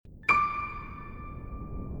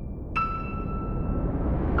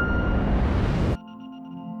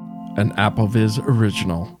an AppleVis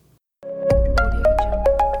original.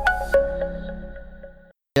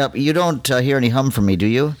 Yep, you don't hear any hum from me, do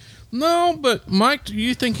you? No, but Mike, do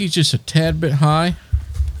you think he's just a tad bit high?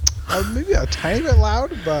 Maybe a tiny bit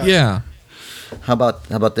loud, but Yeah. How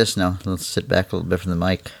about this now? Let's sit back a little bit from the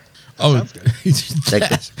mic. Oh, sounds good.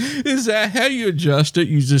 is that how you adjust it?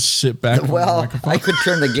 You just sit back. Well, I could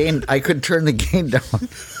turn the gain. I could turn the gain down.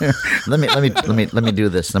 let me do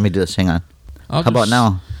this. Let me do this. Hang on. How about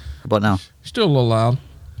now? How about now? Still a little loud.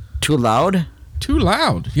 Too loud? Too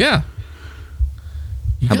loud. Yeah.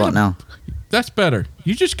 How about now? That's better.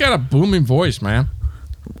 You just got a booming voice, man.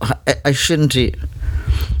 I shouldn't. Wait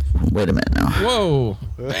a minute now. Whoa.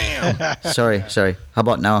 Damn. Sorry. How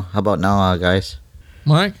about now, guys?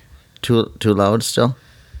 Mike, Too loud still?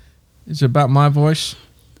 is it about my voice?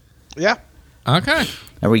 yeah. Okay.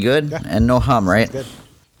 Are we good? Yeah. And no hum, right? Good.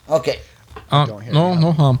 Okay. Don't hear No, me.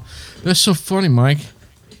 no hum. That's so funny, Mike.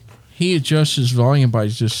 He adjusts his volume by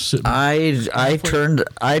just sitting. I turned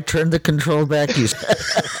the control back.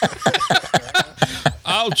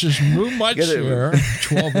 I'll just move my chair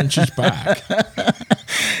 12 inches back.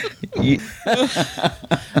 Beep.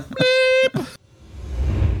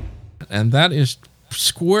 And that is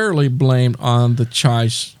squarely blamed on the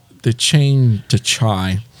chain to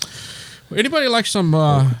chai. Anybody like some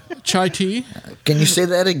chai tea? Can you say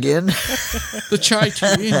that again? The chai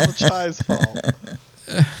tea. The chai's fault.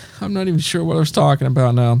 I'm not even sure what I was talking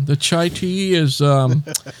about now. The chai tea is,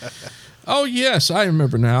 oh yes, I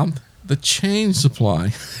remember now. The chain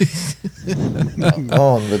supply.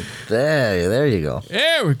 Oh, there you go.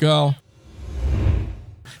 There we go.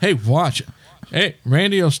 Hey, watch. Hey,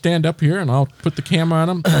 Randy will stand up here and I'll put the camera on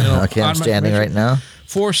him. Okay, I'm standing right now.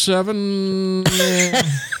 4'7".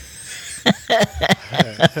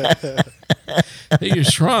 Hey, you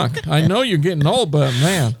shrunk. I know you're getting old, but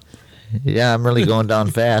man, Yeah, I'm really going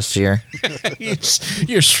down fast here.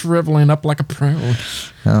 you're shriveling up like a prune.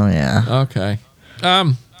 Oh yeah. Okay.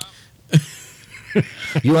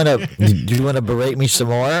 Do you want to berate me some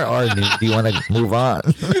more, or do you want to move on?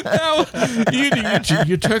 No,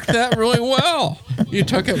 you took that really well. You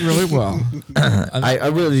took it really well. I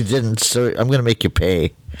really didn't. So I'm going to make you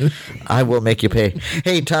pay. I will make you pay.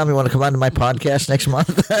 Hey, Tom, you want to come on to my podcast next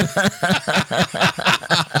month?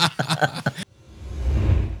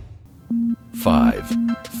 5,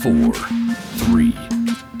 4, 3,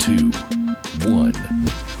 2, 1.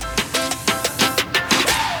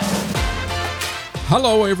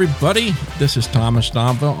 Hello, everybody. This is Thomas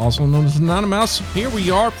Domville, also known as Anonymous. Here we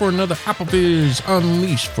are for another AppleVis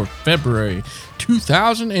Unleashed for February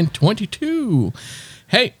 2022.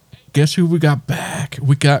 Hey, guess who we got back?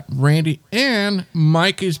 We got Randy and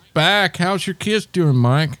Mike is back. How's your kids doing,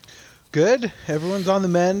 Mike? Good. Everyone's on the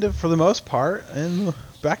mend for the most part, and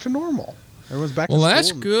back to normal. Everyone's back to school. Well,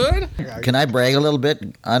 that's good. Can I brag a little bit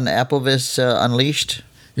on AppleVis Unleashed?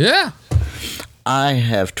 Yeah. I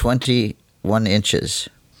have 21 inches.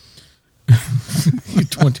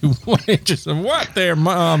 21 inches of what there,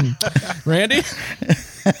 Randy?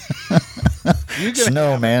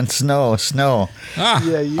 Snow, man. Snow. Ah,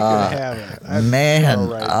 Yeah, you can have it. Man,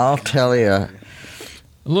 Right. I'll tell you. a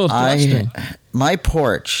little dusting. My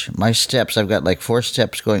porch, my steps, I've got like 4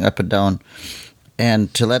 steps going up and down.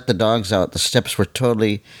 And to let the dogs out, the steps were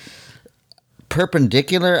totally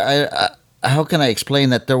perpendicular. How can I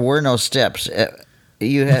explain that there were no steps?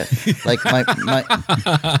 You had like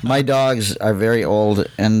my dogs are very old,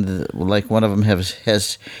 and like one of them has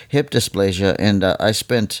hip dysplasia, and I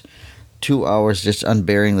spent 2 hours just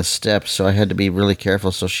unbearing the steps, so I had to be really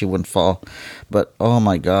careful so she wouldn't fall. But oh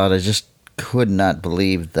my God, I just could not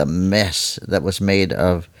believe the mess that was made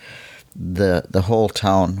of the whole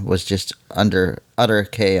town. Was just under utter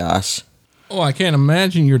chaos. Oh, I can't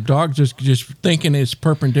imagine your dog just thinking it's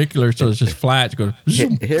perpendicular, so it's just flat. It goes,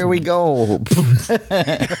 zoom. Here we go.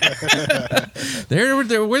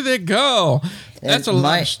 Where'd they go? That's a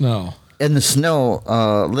lot of snow. In the snow,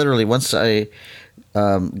 literally, once I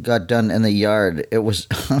got done in the yard, it was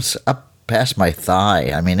up past my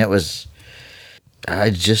thigh. I mean, it was.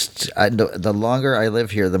 The longer I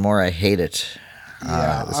live here, the more I hate it.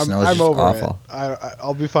 Yeah, the snow is I'm just over awful. it.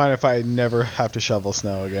 I'll be fine if I never have to shovel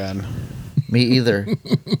snow again. Me either.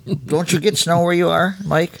 Don't you get snow where you are,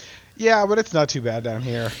 Mike? Yeah, but it's not too bad down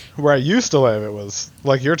here. Where I used to live, it was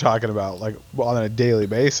like you're talking about, like on a daily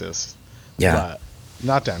basis. Yeah. But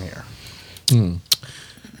not down here.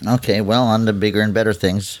 Okay, well, on to bigger and better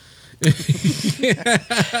things.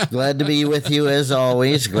 Glad to be with you as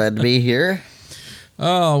always. Glad to be here.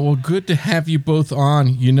 Oh, well, good to have you both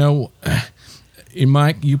on. You know,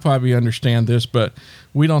 Mike, you probably understand this, but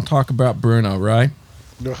we don't talk about Bruno, right?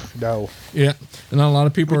 Ugh, no. Yeah, and a lot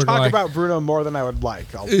of people We are talk like, about Bruno more than I would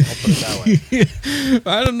like. I'll put it that way.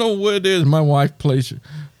 I don't know what it is. My wife plays.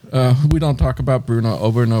 We don't talk about Bruno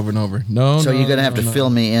over and over and over. No, So no, you're gonna have no, to no. fill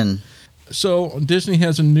me in. So Disney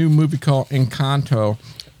has a new movie called Encanto,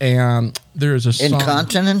 and there's a song.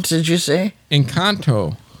 Incontinent? Did you say?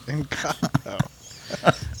 Encanto. Oh.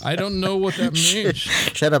 I don't know what that means.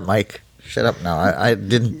 Shut up, Mike. Shut up now. I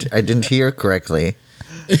didn't hear correctly.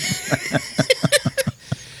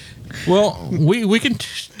 Well, we can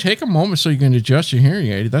take a moment so you can adjust your hearing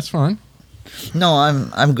aid. That's fine. No,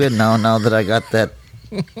 I'm good now. Now that I got that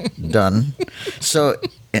done. So,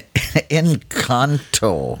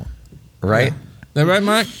 Encanto, right? That right,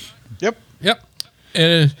 Mike? Yep. Yep.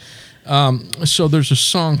 And, so there's a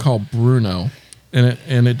song called Bruno,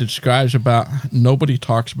 and it describes about nobody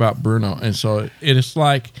talks about Bruno, and so it is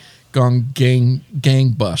like gone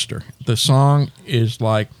gangbuster. The song is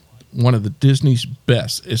like one of the Disney's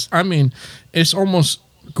best. It's almost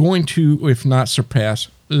going to, if not surpass,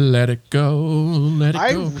 Let It Go, Let It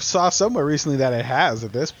I Go. saw somewhere recently that it has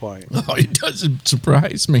at this point. Oh, it doesn't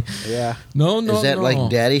surprise me. Yeah. No. Is that like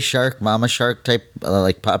Daddy Shark, Mama Shark type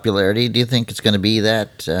like popularity? Do you think it's going to be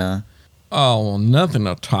that? Oh, nothing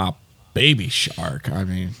to top Baby Shark. I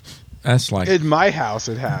mean, that's like In my house,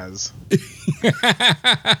 it has.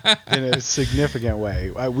 In a significant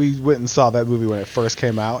way. We went and saw that movie when it first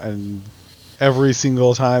came out, and every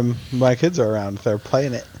single time my kids are around, they're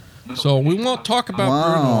playing it. so. We won't talk about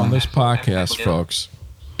Bruno Wow. on this podcast, folks.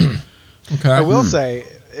 Okay. I will say,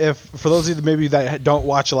 if for those of you that maybe that don't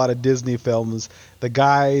watch a lot of Disney films, the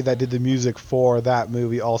guy that did the music for that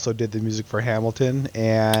movie also did the music for Hamilton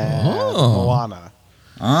and Oh. Moana.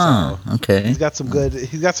 Okay. He's got some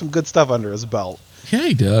good stuff under his belt. Yeah,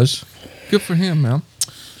 he does. Good for him, man.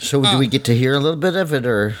 So do we get to hear a little bit of it,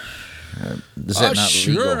 or is that not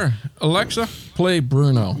Sure. legal? Alexa, play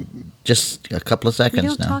Bruno. Just a couple of We seconds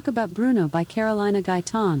Don't now. Talk About Bruno by Carolina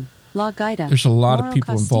Gaitan, La Gaita. There's a lot of Mauro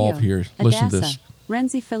people involved Castillo, here. Listen to Adassa, this.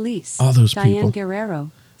 Renzi Felice, All those Diane people.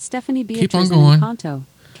 Guerrero, Stephanie Keep on Beatriz going. and Encanto,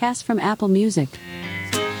 cast from Apple Music.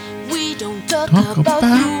 We don't talk, Talk about,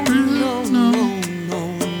 about Bruno. No.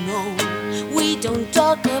 We don't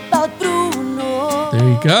talk about Bruno. There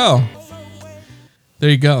you go. There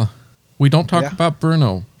you go. We don't talk Yeah. about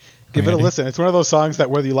Bruno. Give it a Randy. listen. It's one of those songs that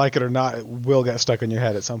whether you like it or not, it will get stuck in your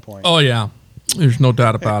head at some point. Oh, yeah. There's no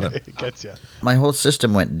doubt about it. It gets you. My whole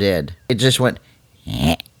system went dead. It just went,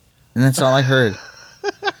 and that's all I heard.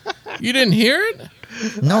 You didn't hear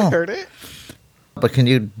it? No, Heard it? but can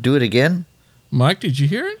you do it again? Mike, did you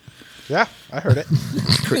hear it? Yeah, I heard it.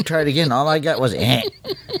 Try it again. All I got was,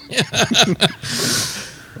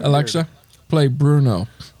 Alexa, play Bruno.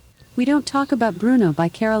 We Don't Talk About Bruno by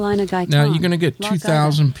Carolina Gaitan. Now, you're gonna get La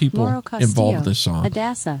 2,000 Gaita, people Mauro Castillo, involved with this song.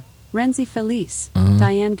 Adassa, Renzi Felice,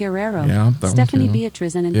 Diane Guerrero, Yeah, that one Stephanie too.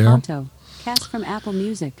 Beatriz and Yeah. Encanto, cast from Apple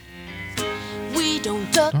Music. We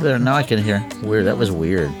don't talk, there. Now I can hear. Weird. That was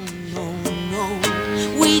weird.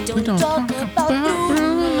 we don't, talk about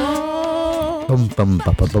Bruno. Bum, bum,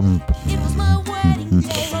 ba, ba, bum. It was my wedding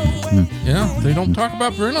day. Yeah, they don't talk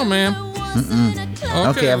about Bruno, man.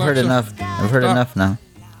 Okay, I've heard Alexa. enough. I've heard Stop. enough now.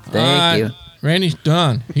 All Thank right, you. Randy's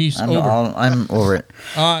done. He's over. I'm over it.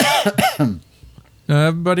 Now,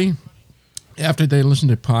 everybody, after they listen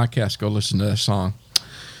to the podcast, go listen to that song.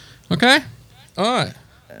 Okay? All right.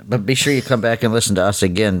 But be sure you come back and listen to us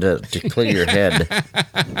again to clear your head.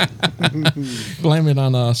 Blame it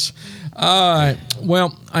on us. All right.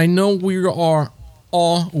 Well, I know we are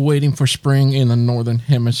all waiting for spring in the northern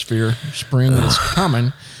hemisphere. Spring is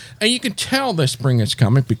coming. And you can tell that spring is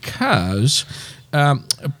coming because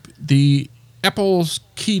the Apple's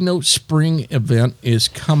keynote spring event is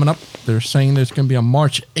coming up. They're saying there's going to be on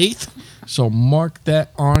March 8th. So mark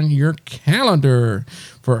that on your calendar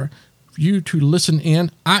for you to listen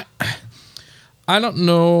in. I don't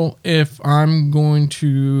know if I'm going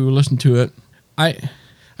to listen to it. I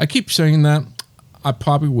keep saying that. I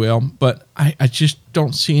probably will, but I just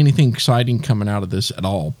don't see anything exciting coming out of this at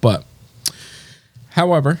all. But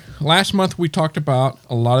however, last month we talked about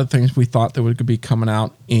a lot of things we thought that would be coming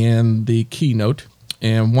out in the keynote.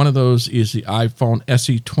 And one of those is the iPhone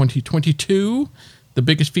SE 2022. The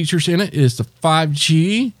biggest features in it is the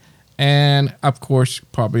 5G and, of course,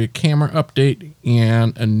 probably a camera update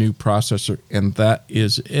and a new processor. And that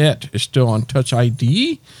is it. It's still on Touch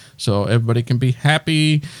ID, so everybody can be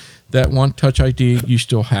happy that one Touch ID, you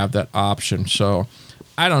still have that option. So,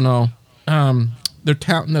 I don't know. They're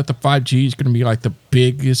touting that the 5G is going to be like the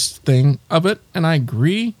biggest thing of it, and I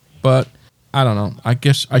agree, but I don't know. I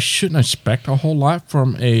guess I shouldn't expect a whole lot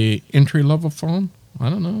from a entry-level phone. I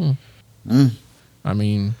don't know. I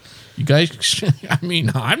mean, you guys. I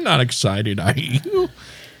mean, I'm not excited. Are you?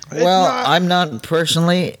 Well, I'm not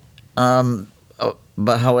personally,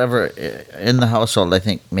 but however, in the household, I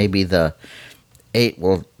think maybe the 8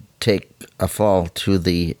 will take a fall to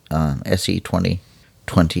the SE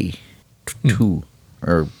 2022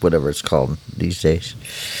 or whatever it's called these days.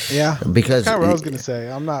 Yeah, Because kind of what I was going to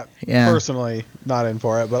say. I'm not personally not in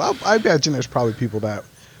for it, but I imagine there's probably people that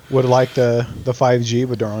would like the 5G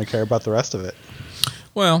but don't really care about the rest of it.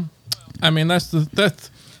 Well, I mean, that's the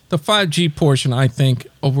 5G portion. I think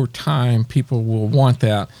over time people will want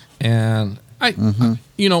that, and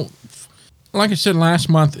you know, like I said last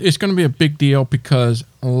month, it's going to be a big deal because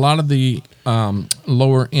a lot of the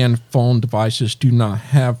lower end phone devices do not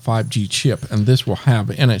have 5G chip, and this will have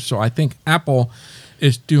it in it. So I think Apple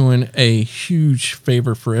is doing a huge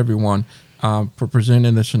favor for everyone for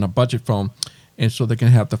presenting this in a budget phone, and so they can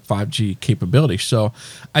have the 5G capability. So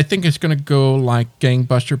I think it's going to go like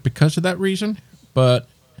gangbuster because of that reason. But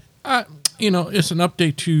you know, it's an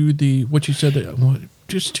update to the what you said.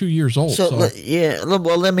 Just 2 years old. So.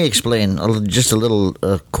 Well, let me explain just a little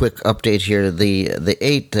quick update here. The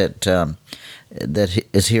 8 that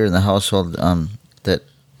is here in the household that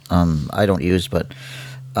I don't use, but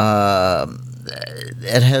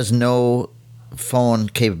it has no phone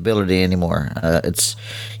capability anymore. It's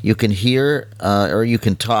you can hear or you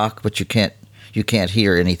can talk, but you can't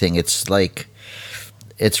hear anything. It's like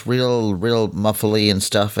it's real muffly and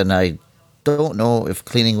stuff, and I don't know if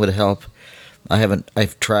cleaning would help.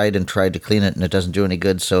 I've tried to clean it, and it doesn't do any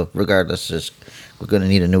good. So regardless, we're going to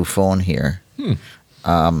need a new phone here.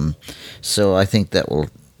 So I think that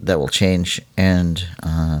will change. And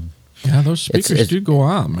yeah, those speakers do go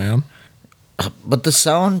on, man. But the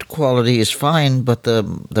sound quality is fine. But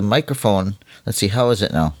the microphone. Let's see, how is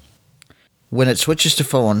it now? When it switches to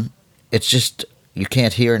phone, it's just you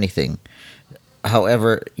can't hear anything.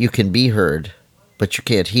 However, you can be heard, but you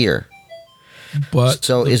can't hear. But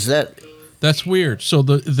so is that? That's weird. So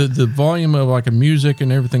the volume of like a music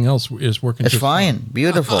and everything else is working. It's fine.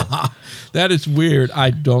 Beautiful. That is weird. I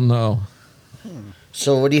don't know.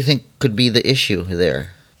 So what do you think could be the issue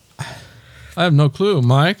there? I have no clue,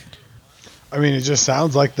 Mike. I mean, it just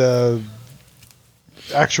sounds like the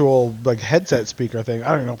actual like headset speaker thing. I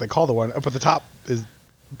don't even know what they call the one up at the top is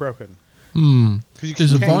broken.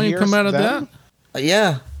 Does the volume come out of that?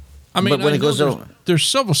 Yeah. I mean, but when it goes over, there's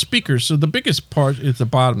several speakers. So the biggest part is the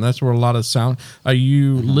bottom. That's where a lot of sound. Are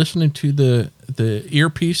you listening to the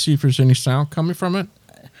earpiece? See if there's any sound coming from it.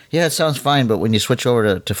 Yeah, it sounds fine. But when you switch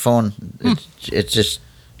over to phone, it just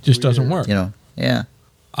doesn't work. You know. Yeah.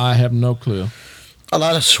 I have no clue. A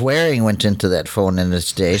lot of swearing went into that phone in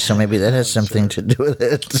its day, so maybe that has something to do with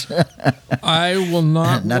it. I will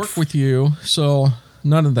not work with you, so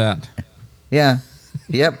none of that. Yeah.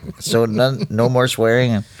 Yep. So no more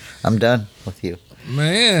swearing. I'm done with you.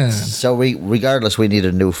 Man. So regardless, we need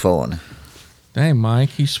a new phone. Dang, Mike,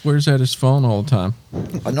 he swears at his phone all the time.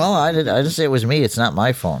 No, I didn't say it was me. It's not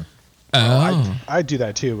my phone. Oh. I do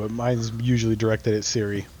that too, but mine's usually directed at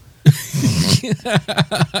Siri.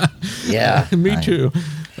 Yeah. Me too.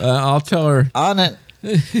 I'll tell her. On it.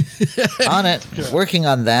 On it. Working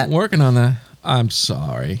on that. Working on that. I'm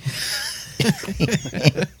sorry.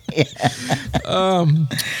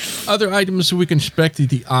 Other items we can expect the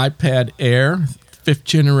iPad Air 5th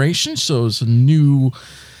generation. So it's a new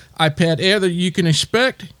iPad Air that you can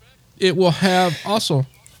expect. It will have also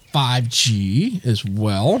 5G as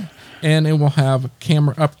well, and it will have a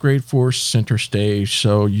camera upgrade for center stage.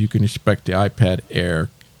 So you can expect the iPad Air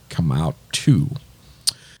come out too.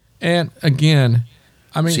 And again,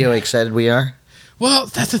 I mean, see how excited we are. Well,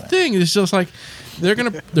 that's the thing. It's just like they're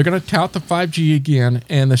gonna tout the 5G again,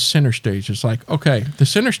 and the center stage is like, okay, the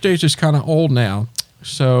center stage is kind of old now.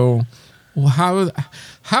 So, well,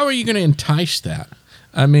 how are you going to entice that?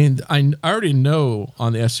 I mean, I already know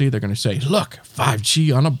on the SE they're going to say, look,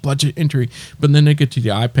 5G on a budget entry, but then they get to the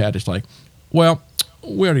iPad, it's like, well,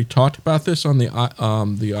 we already talked about this on the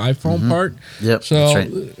iPhone part. Yep. So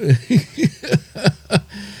That's right.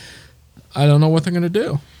 I don't know what they're going to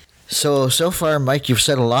do. So far, Mike, you've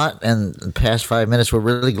said a lot, and in the past 5 minutes, we're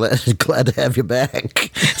really glad to have you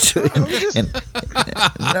back.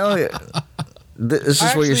 This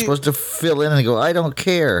is where you're supposed to fill in and go, I don't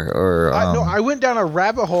care. Or I went down a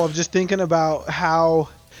rabbit hole of just thinking about how,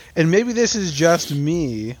 and maybe this is just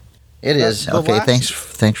me. It is. Okay, thanks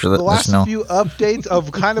for letting us know. The last few updates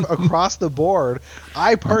of kind of across the board,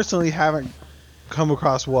 I personally haven't come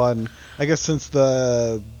across one, I guess, since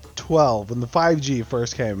the 12 when the 5G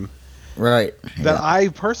first came. Right. That I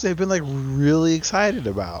personally have been like really excited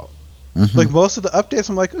about. Like most of the updates,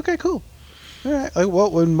 I'm like, okay, cool. All right. Like,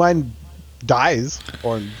 well, when mine dies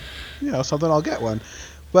or something, I'll get one.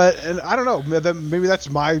 But and I don't know, maybe that's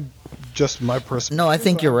my perspective. No, I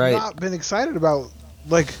think you're right. I've not been excited about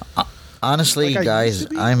like. Honestly, Like I guys, used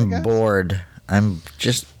to be, I I'm guess. bored. I'm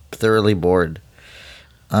just thoroughly bored.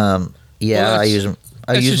 Yeah, Well, I use that's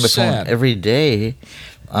my just phone sad. every day,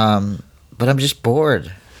 but I'm just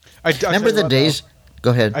bored. I tell Remember you the what, days?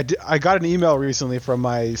 Go ahead. I got an email recently from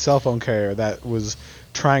my cell phone carrier that was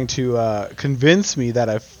trying to convince me that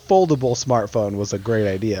a foldable smartphone was a great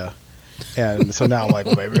idea. And so now I'm like,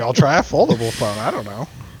 well, maybe I'll try a foldable phone. I don't know.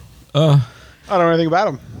 I don't know anything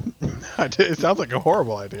about them. It sounds like a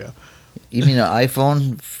horrible idea. You mean an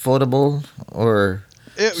iPhone foldable or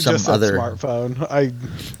It some just said other? smartphone.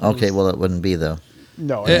 Okay, well, it wouldn't be though.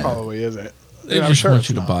 No, Yeah. it probably isn't. They I'm just sure want it's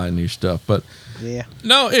you to not. buy new stuff, but Yeah.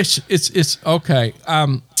 no, it's okay.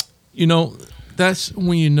 That's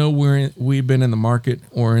when we've been in the market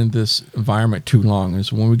or in this environment too long.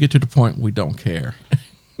 Is when we get to the point we don't care.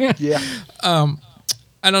 Yeah.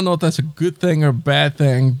 I don't know if that's a good thing or a bad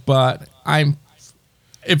thing, but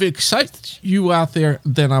if it excites you out there,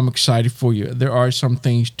 then I'm excited for you. There are some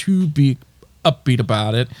things to be upbeat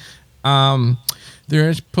about it. There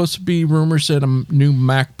is supposed to be rumors that a new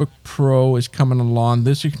MacBook Pro is coming along.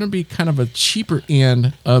 This is going to be kind of a cheaper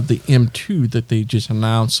end of the M2 that they just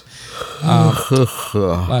announced last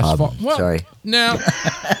fall. Well, sorry. Now,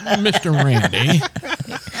 Mr. Randy,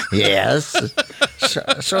 Yes.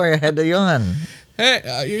 Sorry, I had to yawn.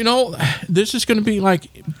 hey, this is going to be like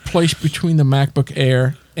placed between the MacBook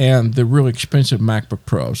Air and the really expensive MacBook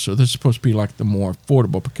Pro. So this is supposed to be like the more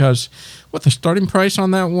affordable because what the starting price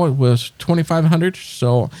on that one was $2,500.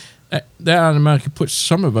 So that automatically puts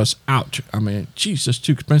some of us out. I mean, geez, that's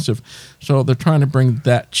too expensive. So they're trying to bring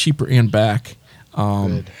that cheaper end back.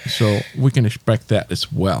 So we can expect that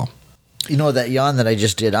as well. You know, that yawn that I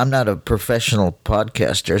just did, I'm not a professional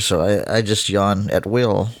podcaster, so I just yawn at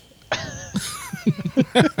will.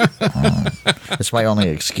 That's my only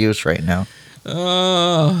excuse right now.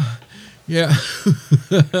 Yeah.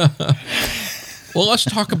 Well, let's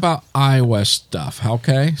talk about iOS stuff,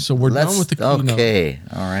 okay? So we're done with the keynote. Okay,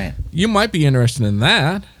 all right. You might be interested in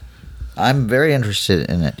that. I'm very interested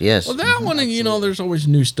in it, yes. Well, that one, there's always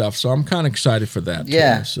new stuff, so I'm kind of excited for that.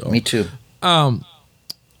 Yeah, too, so. me too.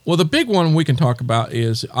 Well, the big one we can talk about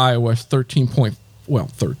is iOS 13.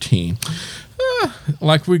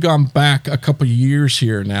 Like we've gone back a couple of years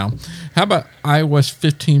here now. How about iOS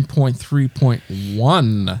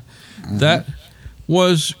 15.3.1? That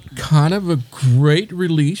was kind of a great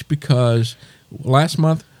release because last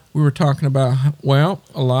month we were talking about, well,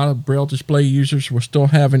 a lot of Braille display users were still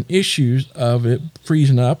having issues of it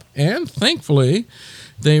freezing up. And thankfully,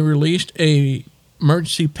 they released a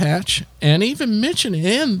emergency patch and even mentioned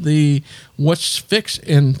in the what's fixed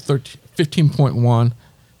in 15.1.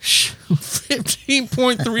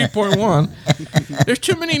 15.3.1. There's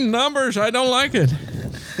too many numbers. I don't like it.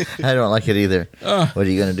 I don't like it either. What are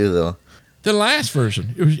you going to do, though? The last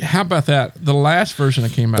version. How about that? The last version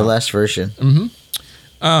that came out. The last version.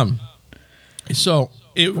 So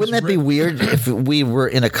it was Wouldn't that be weird if we were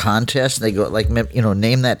in a contest and they go, like,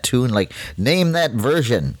 name that tune, like, name that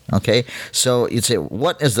version, okay? So you'd say,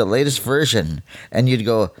 what is the latest version? And you'd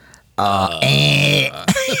go, I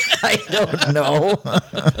don't know.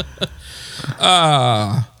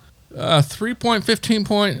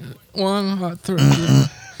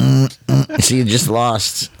 3.15.1. See, you just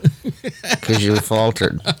lost because you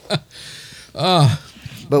faltered.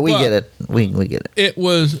 But we get it. We get it. It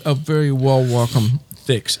was a very well welcome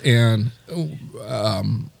fix, and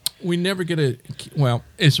we never get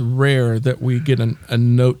it's rare that we get a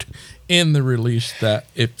note in the release that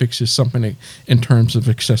it fixes something in terms of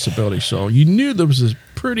accessibility. So you knew there was a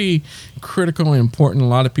pretty critical and important. A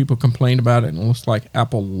lot of people complained about it, and it looks like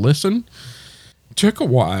Apple listened. Took a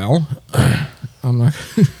while. I'm not.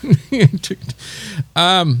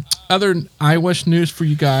 Other iOS news for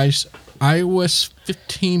you guys. iOS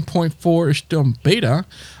 15.4 is still in beta.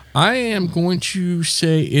 I am going to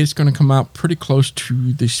say it's going to come out pretty close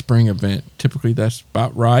to the spring event. Typically, that's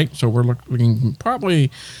about right. So we're looking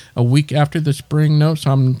probably a week after the spring note.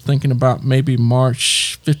 So I'm thinking about maybe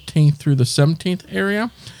March 15th through the 17th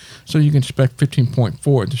area. So you can expect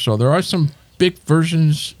 15.4. So there are some big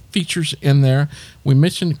features in there. We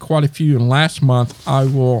mentioned quite a few in last month. I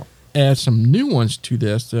will add some new ones to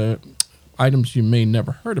this, items you may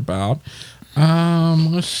never heard about.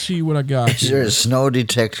 Let's see what I got. Is there a snow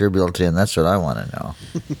detector built in? That's what I want to know.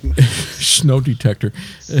 Snow detector.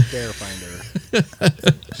 Bear finder.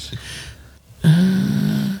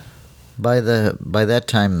 By that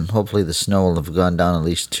time, hopefully the snow will have gone down at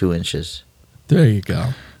least 2 inches. There you go.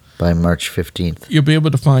 by March 15th. you'll be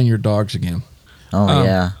able to find your dogs again. Oh,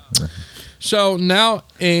 yeah. So now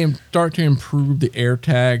start to improve the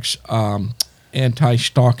AirTags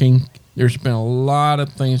anti-stalking. There's been a lot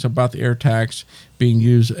of things about the AirTags being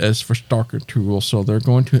used as for stalker tools. So they're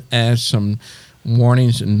going to add some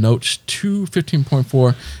warnings and notes to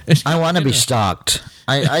 15.4. I want to be stalked.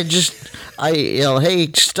 I yell,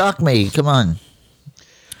 hey, stalk me. Come on.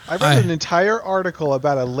 I read an entire article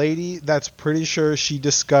about a lady that's pretty sure she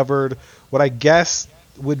discovered what I guess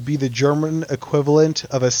would be the German equivalent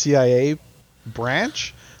of a CIA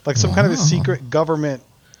branch, like some kind of a secret government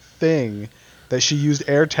thing that she used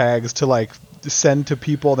AirTags to like send to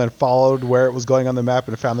people, and then followed where it was going on the map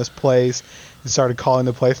and found this place and started calling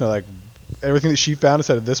the place, and they're like, everything that she found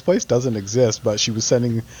said this place doesn't exist, but she was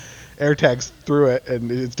sending AirTags through it,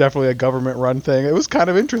 and it's definitely a government-run thing. It was kind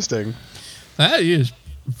of interesting. That is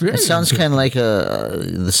very. It sounds kind of like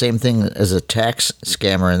the same thing as a tax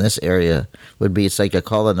scammer in this area would be. It's like I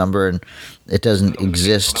call a number and it doesn't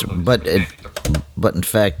exist, but in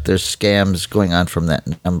fact there's scams going on from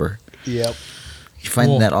that number. Yep. You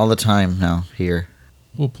find that all the time now here.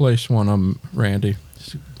 We'll place one on Randy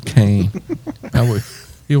Kane.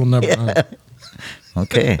 He will never know.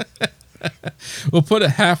 Okay. We'll put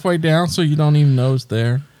it halfway down so you don't even know it's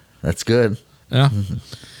there. That's good. Yeah.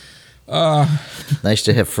 Nice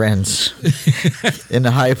to have friends in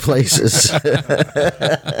the high places.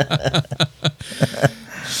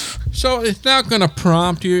 So it's not going to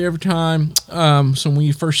prompt you every time. So when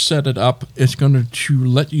you first set it up, it's going to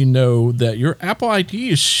let you know that your Apple ID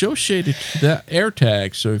is associated to that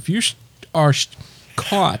AirTag. So if you are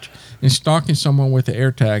caught in stalking someone with the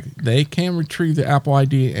AirTag, they can retrieve the Apple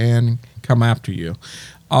ID and come after you.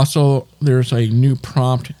 Also, there's a new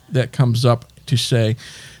prompt that comes up to say,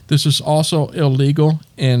 this is also illegal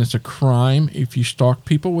and it's a crime if you stalk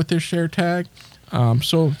people with this AirTag.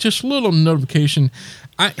 So just a little notification.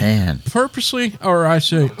 Purposely, or I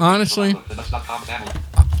say honestly,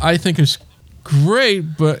 I think it's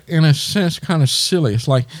great, but in a sense kind of silly. It's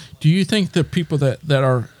like, do you think that people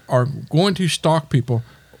that are going to stalk people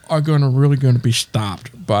are really going to be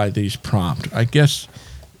stopped by these prompts? I guess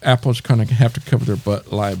Apple's kind of have to cover their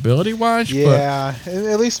butt liability-wise. Yeah, and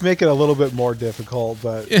at least make it a little bit more difficult.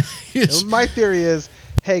 But my theory is,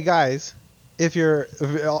 hey guys, for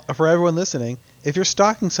everyone listening, if you're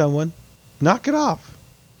stalking someone, knock it off.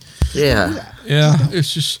 Yeah. Yeah,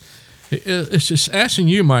 it's just asking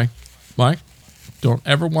you, Mike. Mike, don't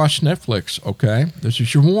ever watch Netflix, okay? This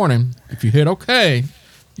is your warning. If you hit okay,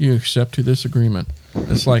 you accept to this agreement.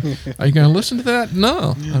 It's like, are you going to listen to that?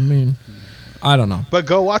 No. I mean, I don't know. But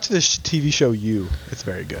go watch this TV show, You. It's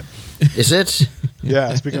very good. Is it?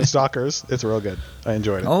 Yeah, speaking of stalkers, it's real good. I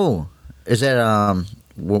enjoyed it. Oh, is that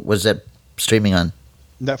was that streaming on?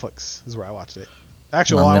 Netflix is where I watched it.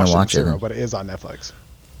 Actually, I'm I gonna watched watch it on it. but it is on Netflix.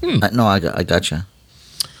 No, I gotcha.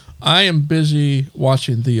 I am busy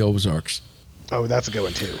watching The Ozarks. Oh, that's a good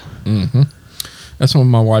one too. Mm-hmm. That's what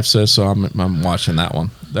my wife says, so I'm watching that one.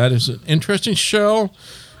 That is an interesting show.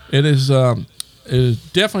 It is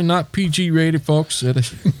definitely not PG rated, folks. It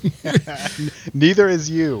is Neither is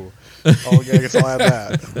You. Oh, I guess I'll add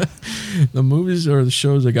that. The movies or the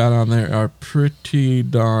shows they got on there are pretty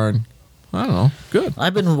darn, I don't know, good.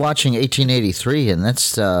 I've been watching 1883, and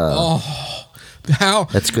that's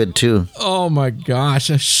that's good too. Oh my gosh,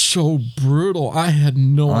 that's so brutal. I had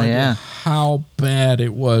no idea how bad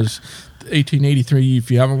it was. 1883. If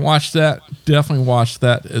you haven't watched that, definitely watch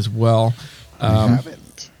that as well. I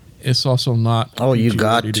haven't. It's also not. Oh, you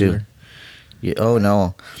got PG-rated to. either. Oh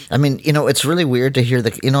no! I mean, it's really weird to hear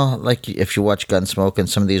like if you watch Gunsmoke and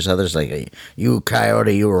some of these others, like you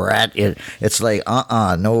coyote, you rat. It's like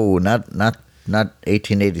no, not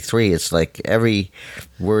 1883. It's like every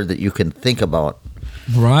word that you can think about,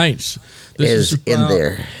 Right. This is in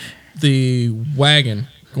there. The wagon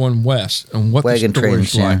going west and what Wagon the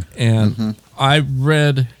story's trains, yeah. like. And I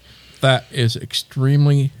read that is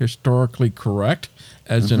extremely historically correct,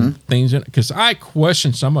 as in things in it. Because I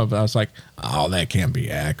questioned some of it. I was like, oh, that can't be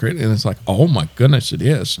accurate. And it's like, oh my goodness, it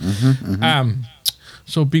is.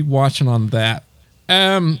 So be watching on that.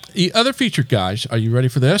 The other featured guys, are you ready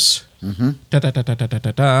for this?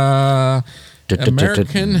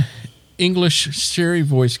 American English Siri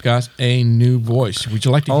voice got a new voice. Would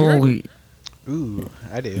you like to hear it? Ooh,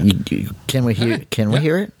 I do. Can we hear? Can we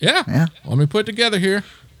hear it? Yeah. Yeah. Let me put it together here.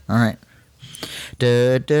 All right.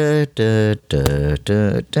 Da, da, da, da,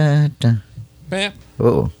 da, da, da. Bam,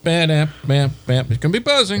 Oh, bam, bam, bam. It's gonna be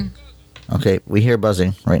buzzing. okay. We hear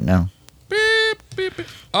buzzing right now. Beep, beep, beep.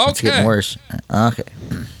 It's getting Okay, worse. Okay.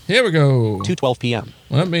 here we go. 2:12 p.m.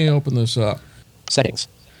 Let me open this up. Settings.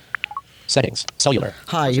 Settings. Cellular.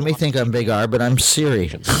 Hi, you may think I'm Big R, but I'm Siri.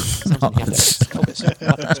 Sounds and handsets. Focus.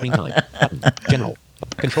 Button. Screen time. Button. General.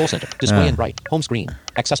 Control center. Display and bright. Home screen.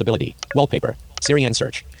 Accessibility. Wallpaper. Siri and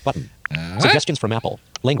search. Button. Suggestions from Apple.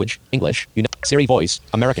 Language. English. Siri voice.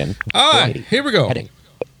 American. All right, Variety. here we go. Heading.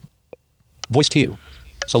 Voice 2.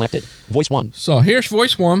 Selected. Voice 1. So here's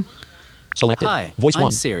voice 1. Selected. Hi, Voice I'm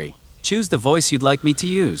 1. Siri. Choose the voice you'd like me to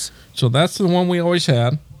use. So that's the one we always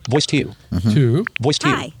had. Voice 2. 2. Voice 2.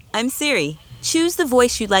 Hi, I'm Siri. Choose the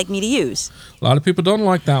voice you'd like me to use. A lot of people don't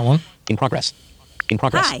like that one. In progress. In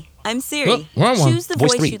progress. Hi, I'm Siri. Oh, wrong one. Choose the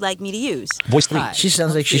Voice voice 3. you'd like me to use. Voice 3. Hi. She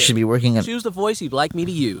sounds like she should be working at Choose the voice you'd like me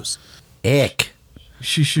to use. Ick.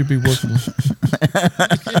 She should be working.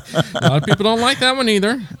 A lot of people don't like that one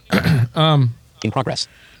either. In progress.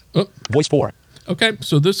 Oh, Voice 4. okay,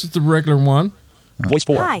 so this is the regular one. Voice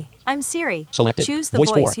 4. Hi, I'm Siri. Selected. Choose the Voice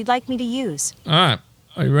voice 4. you'd like me to use. All right.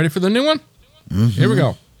 Are you ready for the new one? Here we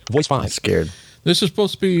go. Voice I'm 5. scared. This is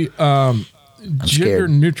supposed to be gender scared.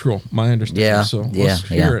 neutral, my understanding. Yeah, So yeah, let's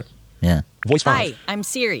hear it. Yeah. Voice 5. Hi, I'm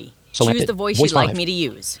Siri. Selected. Choose the voice Voice you'd like 5. me to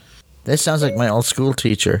use. This sounds like my old school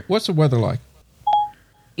teacher. What's the weather like?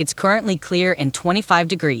 It's currently clear and 25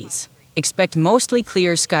 degrees. Expect mostly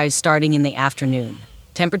clear skies starting in the afternoon.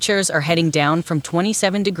 Temperatures are heading down from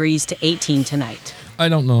 27 degrees to 18 tonight. I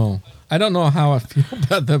don't know. I don't know how I feel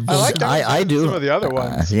about that. I like that. I do. Some of the other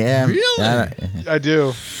ones. Yeah. Really? I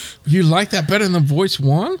do. You like that better than voice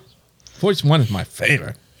 1? Voice 1 is my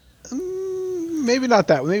favorite. Maybe not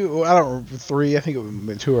that. Maybe I don't. 3. I think it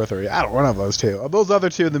was 2 or 3. I don't. One of those two. Those other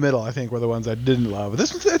two in the middle, I think, were the ones I didn't love.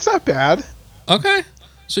 This one's, it's not bad. Okay.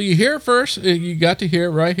 So you hear it first. You got to hear it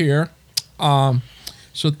right here.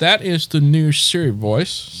 So that is the new Siri voice.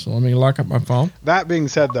 So let me lock up my phone. That being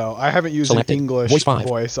said, though, I haven't used Selected. an English Voice 5.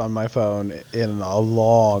 voice on my phone in a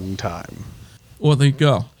long time. Well, there you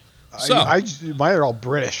go. So Mine are all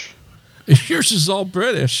British. yours is all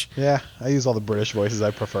British. Yeah, I use all the British voices.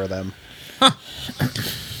 I prefer them.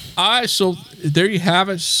 So there you have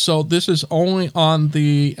it. So this is only on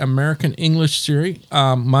the American English Siri.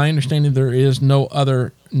 My understanding, there is no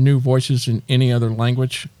other new voices in any other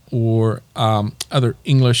language or other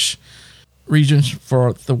English regions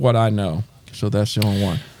for what I know. So that's the only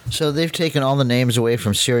one. So they've taken all the names away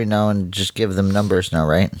from Siri now and just give them numbers now,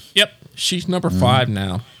 right? Yep. She's number 5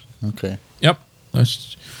 now. Okay. Yep.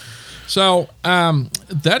 So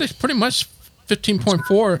that is pretty much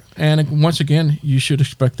 15.4. And once again, you should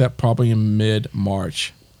expect that probably in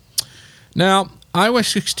mid-March. Now,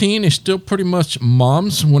 iOS 16 is still pretty much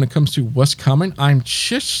mom's when it comes to what's coming. I'm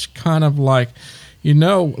just kind of like,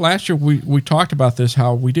 last year we talked about this,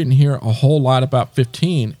 how we didn't hear a whole lot about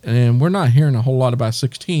 15, and we're not hearing a whole lot about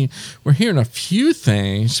 16. We're hearing a few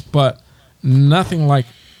things, but nothing like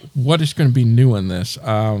what is going to be new in this.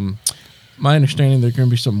 My understanding, there are going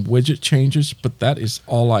to be some widget changes, but that is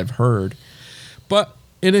all I've heard. But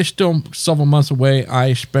it is still several months away. I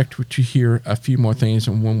expect to hear a few more things,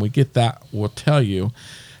 and when we get that, we'll tell you.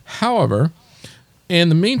 However, in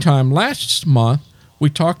the meantime, last month, we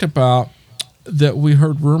talked about that we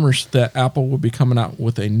heard rumors that Apple will be coming out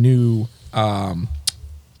with a new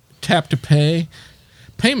tap-to-pay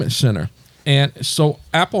payment center. And so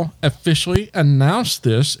Apple officially announced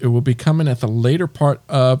this. It will be coming at the later part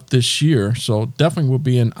of this year. So definitely will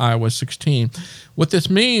be in iOS 16. What this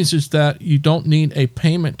means is that you don't need a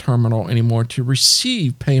payment terminal anymore to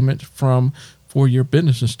receive payment for your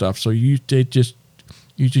business and stuff. So you just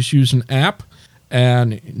use an app,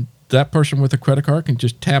 and that person with a credit card can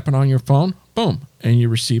just tap it on your phone, boom, and you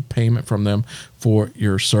receive payment from them for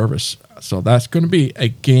your service. So that's going to be a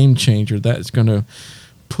game changer. That is going to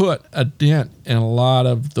put a dent in a lot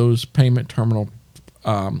of those payment terminal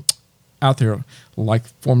out there, like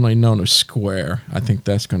formerly known as Square. I think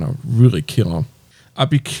that's going to really kill them. I'd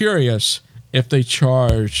be curious if they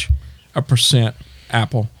charge a %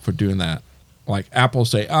 Apple for doing that. Like Apple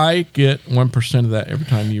say, I get 1% of that every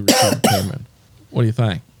time you receive a payment. What do you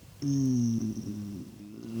think?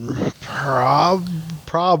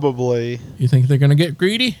 Probably. You think they're going to get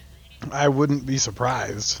greedy? I wouldn't be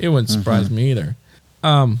surprised. It wouldn't surprise me either.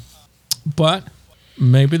 But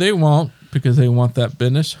maybe they won't because they want that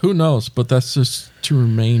business. Who knows? But that's just to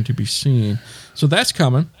remain to be seen. So that's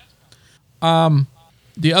coming.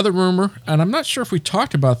 The other rumor, and I'm not sure if we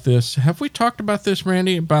talked about this. Have we talked about this,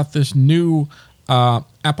 Randy, about this new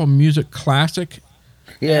Apple Music Classic?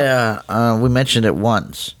 Yeah, we mentioned it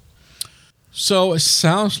once. So it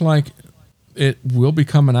sounds like it will be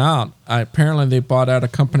coming out. Apparently they bought out a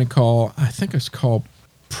company called, I think it's called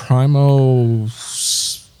Primophonic,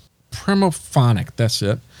 that's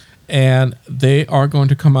it. And they are going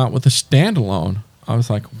to come out with a standalone I was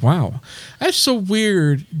like, wow, that's so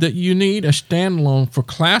weird that you need a standalone for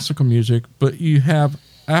classical music, but you have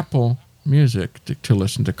Apple Music to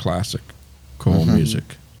listen to classical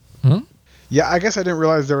music. Huh? Yeah, I guess I didn't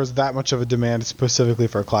realize there was that much of a demand specifically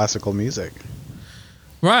for classical music.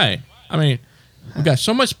 Right. I mean, we got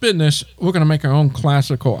so much business, we're going to make our own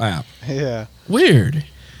classical app. Yeah. Weird.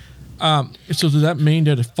 So does that mean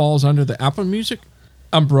that it falls under the Apple Music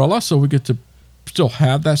umbrella, so we get to still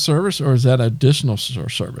have that service, or is that additional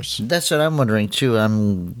service? That's what I'm wondering too.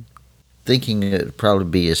 I'm thinking it'd probably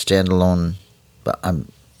be a standalone, but I'm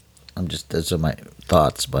just, those are my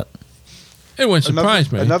thoughts, but it wouldn't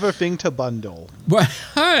surprise me. Another thing to bundle.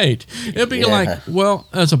 Right. It'd be like, well,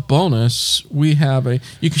 as a bonus, we have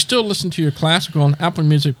you can still listen to your classical on Apple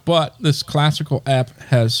Music, but this classical app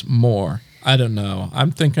has more. I don't know.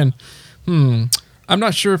 I'm thinking, I'm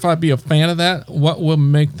not sure if I'd be a fan of that. What will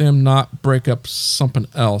make them not break up something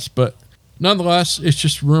else? But nonetheless, it's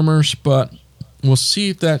just rumors, but we'll see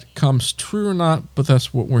if that comes true or not, but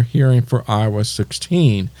that's what we're hearing for iOS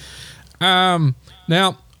 16.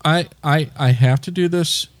 Now, I have to do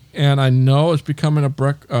this, and I know it's becoming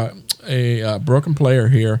a broken player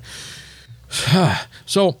here.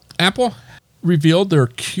 So Apple revealed their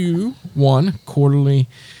Q1 quarterly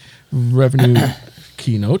revenue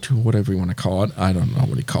keynote, whatever you want to call it. I don't know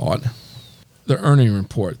what you call it. The earning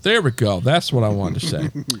report. There we go. That's what I wanted to say.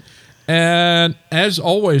 And as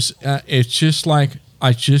always, it's just like,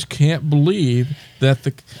 I just can't believe that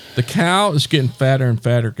the cow is getting fatter and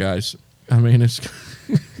fatter, guys. I mean, it's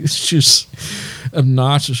just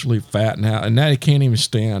obnoxiously fat now, and now you can't even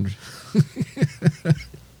stand.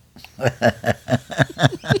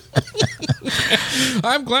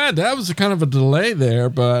 I'm glad that was a kind of a delay there,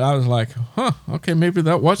 but I was like, okay, maybe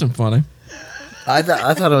that wasn't funny. I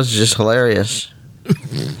thought it was just hilarious.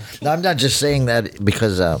 No, I'm not just saying that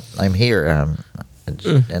because I'm here,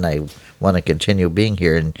 and I want to continue being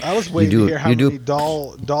here. And I was waiting to hear how many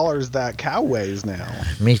dollars that cow weighs now.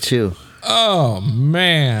 Me too. Oh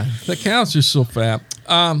man, the cow's just so fat.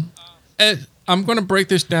 I'm going to break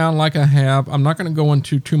this down like I have. I'm not going to go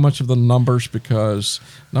into too much of the numbers because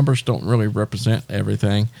numbers don't really represent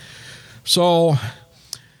everything. So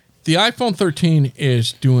the iPhone 13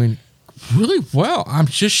 is doing really well. I'm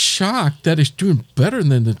just shocked that it's doing better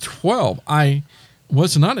than the 12. I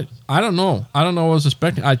was not it. I don't know. I don't know what I was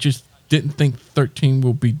expecting. I just didn't think 13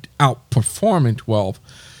 will be outperforming 12.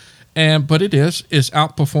 But it is. It's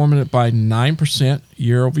outperforming it by 9%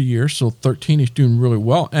 year over year. So 13 is doing really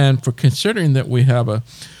well. And for considering that we have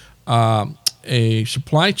a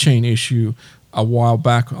supply chain issue a while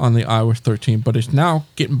back on the iOS 13, but it's now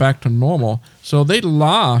getting back to normal. So they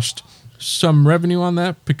lost some revenue on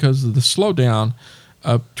that because of the slowdown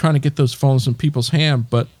of trying to get those phones in people's hand.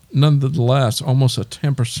 But nonetheless, almost a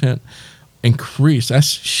 10% increase.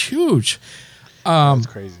 That's huge. That's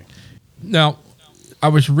crazy. Now, I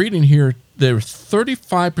was reading here, there was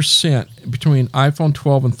 35% between iPhone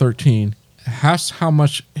 12 and 13. That's how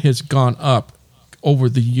much has gone up over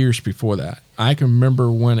the years before that. I can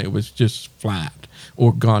remember when it was just flat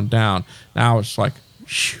or gone down. Now it's like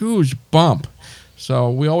huge bump. So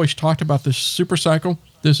we always talked about this super cycle.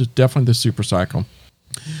 This is definitely the super cycle.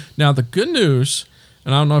 Now the good news,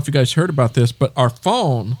 and I don't know if you guys heard about this, but our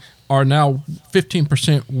phone are now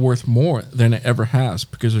 15% worth more than it ever has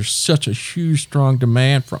because there's such a huge, strong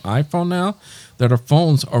demand for iPhone now that our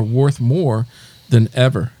phones are worth more than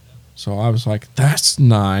ever. So I was like, that's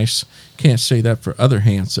nice. Can't say that for other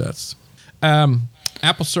handsets.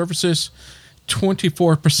 Apple services,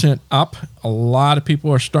 24% up. A lot of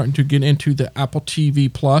people are starting to get into the Apple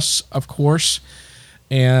TV Plus, of course,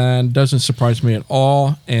 and doesn't surprise me at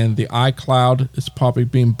all. And the iCloud is probably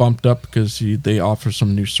being bumped up because they offer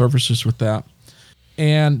some new services with that.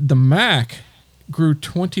 And the Mac grew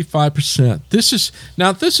 25%. This is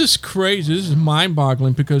crazy. This is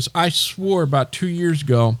mind-boggling because I swore about 2 years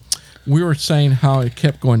ago we were saying how it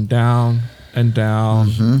kept going down and down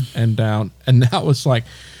and down, and now it's like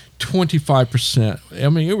 25%. I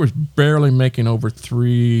mean, it was barely making over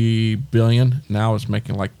 $3 billion. Now it's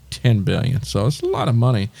making like $10 billion. So it's a lot of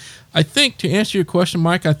money. I think, to answer your question,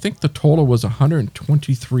 Mike, I think the total was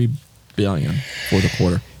 $123 billion for the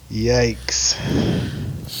quarter. Yikes.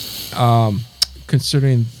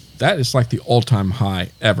 Considering that is like the all-time high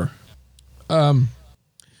ever.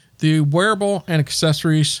 The wearable and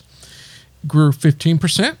accessories grew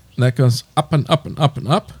 15%. That goes up and up and up and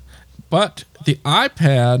up. But the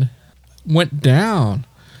iPad went down.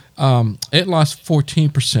 It lost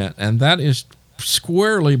 14%, and that is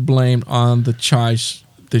squarely blamed on the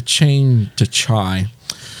chain to chai.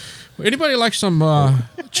 Anybody like some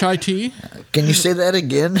chai tea? Can you say that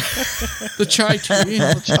again? The chai tea.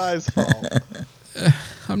 The chai's fault.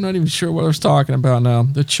 I'm not even sure what I was talking about now.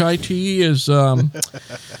 The chai tea is.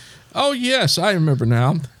 Oh yes, I remember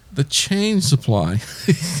now. The chain supply.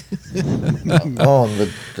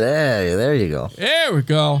 There you go. There we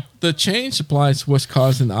go. The chain supply is what's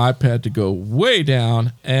causing the iPad to go way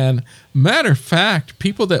down. And matter of fact,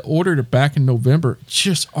 people that ordered it back in November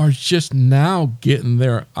are just now getting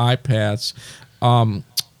their iPads.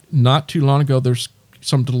 Not too long ago, there's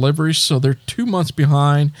some deliveries, so they're 2 months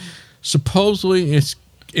behind. Supposedly, it's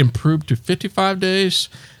improved to 55 days.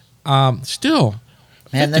 Still.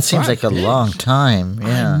 Man, that seems like a long time.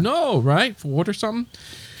 Yeah. I know, right? For what or something?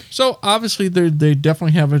 So, obviously, they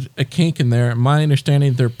definitely have a kink in there. My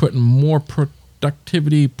understanding, they're putting more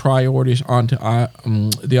productivity priorities onto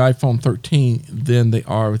the iPhone 13 than they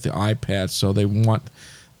are with the iPad. So, they want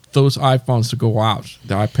those iPhones to go out.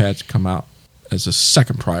 The iPads come out as a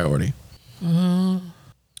second priority.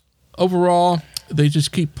 Overall, they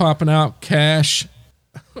just keep popping out cash.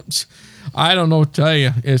 I don't know what to tell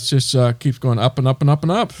you. It's just keeps going up and up and up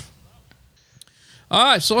and up. All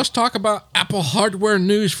right, so let's talk about Apple hardware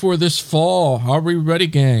news for this fall. Are we ready,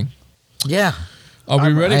 gang? Yeah. Are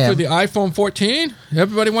we ready for the iPhone 14?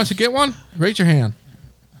 Everybody wants to get one? Raise your hand.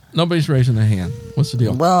 Nobody's raising their hand. What's the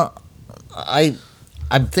deal? Well,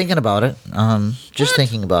 I'm thinking about it. Just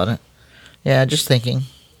thinking about it. Yeah, just thinking.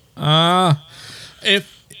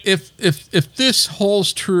 If this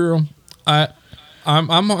holds true,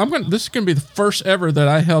 I'm going. This is going to be the first ever that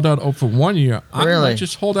I held out for 1 year. I'm going to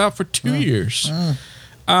just hold out for 2 years.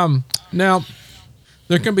 Now,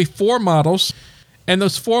 there can be 4 models, and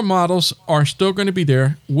those 4 models are still going to be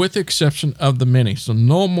there, with the exception of the Mini. So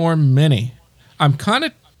no more Mini. I'm kind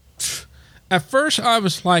of. At first, I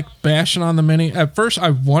was like bashing on the Mini. At first,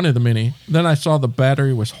 I wanted the Mini. Then I saw the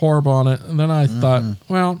battery was horrible on it, and then I thought,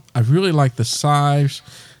 well, I really like the size.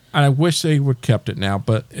 And I wish they would kept it now,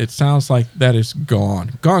 but it sounds like that is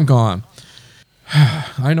gone. Gone.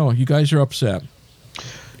 I know, you guys are upset.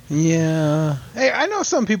 Yeah. Hey, I know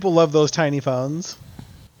some people love those tiny phones.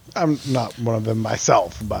 I'm not one of them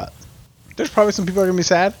myself, but there's probably some people who are going to be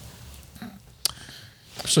sad.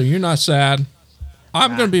 So you're not sad.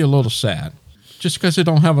 I'm going to be a little sad. Just because they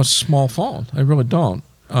don't have a small phone. I really don't.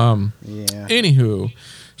 Anywho.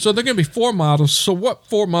 So they're going to be 4 models. So what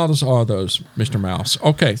 4 models are those, Mr. Mouse?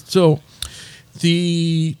 Okay, so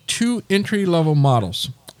the 2 entry-level models.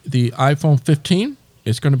 The iPhone 15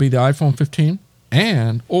 is going to be the iPhone 15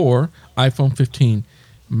 or iPhone 15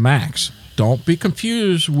 Max. Don't be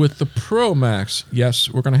confused with the Pro Max. Yes,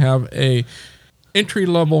 we're going to have a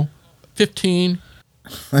entry-level 15.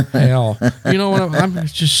 Hell, you know what? I'm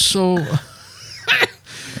just so...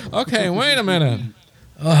 Okay, wait a minute.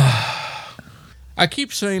 I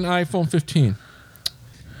keep saying iPhone 15.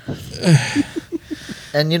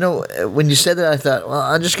 And you know, when you said that, I thought, well,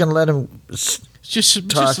 I'm just going to let him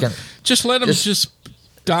talk. Just let him just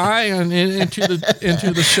die into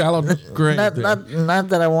the shallow grave. Not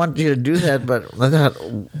that I want you to do that, but I thought,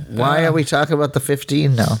 why are we talking about the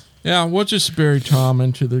 15 now? Yeah, we'll just bury Tom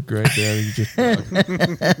into the grave there.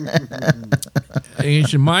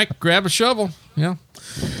 Use your mic, grab a shovel. Yeah.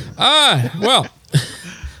 Well,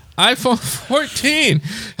 iPhone 14.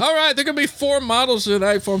 All right, there are going to be 4 models in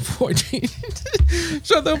iPhone 14.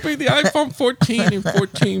 So there'll be the iPhone 14 and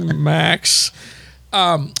 14 Max.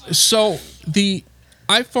 So the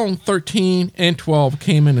iPhone 13 and 12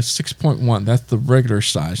 came in at 6.1. That's the regular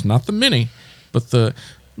size, not the mini, but the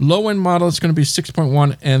low-end model is going to be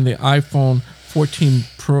 6.1, and the iPhone 14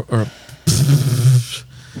 Pro or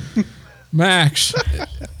Max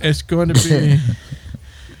is going to be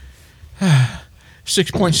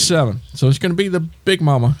 6.7. So it's going to be the big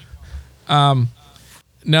mama.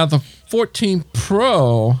 Now the 14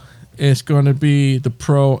 Pro is going to be the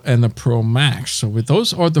Pro and the Pro Max. So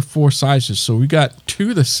those are the 4 sizes. So we got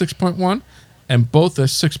 2 the 6.1 and both the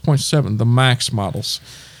 6.7, the Max models.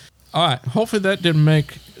 All right. Hopefully that didn't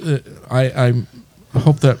make. I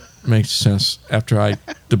hope that makes sense after I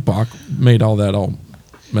made all that all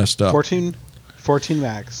messed up. 14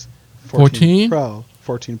 Max, 14 Pro,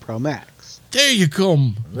 14 Pro Max. There you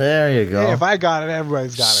go. There you go. Hey, if I got it,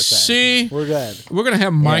 everybody's got it. Then. See, we're good. We're gonna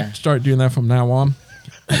have Mike start doing that from now on.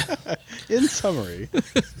 In summary,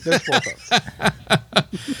 there's 4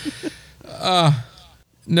 phones.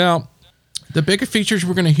 Now, the bigger features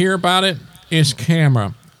we're gonna hear about it is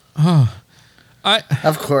camera.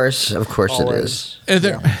 Of course it is.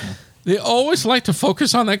 They always like to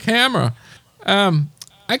focus on that camera.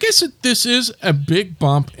 I guess this is a big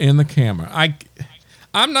bump in the camera.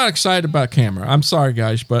 I'm not excited about camera. I'm sorry,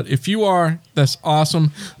 guys, but if you are, that's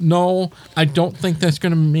awesome. No, I don't think that's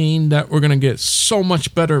going to mean that we're going to get so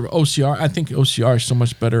much better OCR. I think OCR is so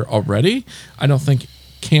much better already. I don't think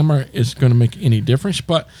camera is going to make any difference.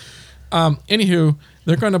 But anywho,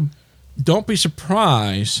 they're going to. Don't be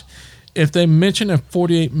surprised if they mention a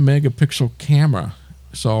 48 megapixel camera.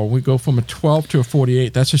 So we go from a 12 to a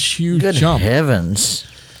 48. That's a huge Good jump. heavens.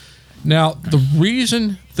 Now, the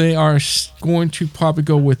reason they are going to probably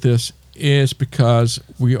go with this is because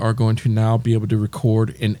we are going to now be able to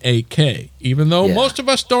record in 8K, even though most of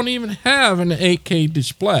us don't even have an 8K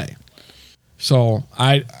display. So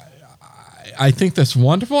I think that's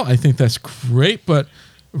wonderful. I think that's great. But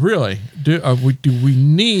really, do we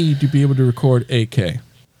need to be able to record 8K?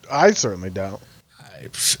 I certainly don't.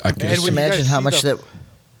 I guess. Just imagine how much that.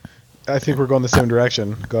 I think we're going the same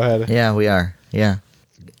direction. Go ahead. Yeah, we are. Yeah.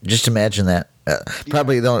 Just imagine that.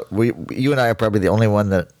 Probably you and I are probably the only one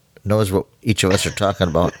that knows what each of us are talking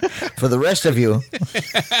about. For the rest of you,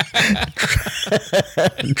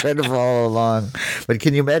 try to follow along. But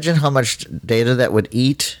can you imagine how much data that would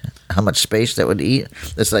eat? How much space that would eat?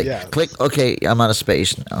 It's like, click, okay, I'm out of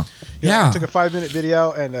space now. Yeah. I took a 5-minute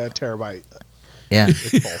video and a terabyte. Yeah.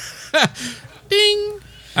 It's both. Ding!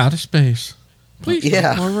 Out of space. Please,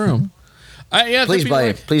 more room.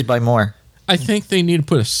 Please buy more. I think they need to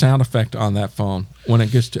put a sound effect on that phone when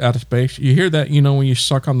it gets to out of space. You hear that, when you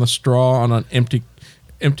suck on the straw on an empty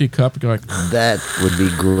cup, you're like, that would be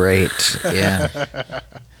great. Yeah.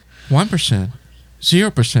 1%,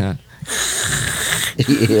 0%.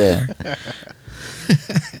 Yeah.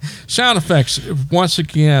 Sound effects, once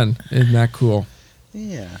again, isn't that cool?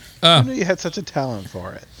 Yeah. I knew you had such a talent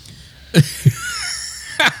for it.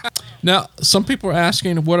 Now, some people are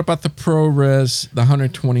asking, what about the ProRes, the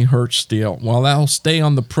 120 hertz deal? Well, that'll stay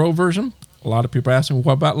on the Pro version. A lot of people are asking,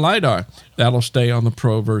 what about LiDAR? That'll stay on the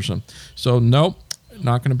Pro version. So, nope,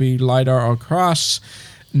 not going to be LiDAR across.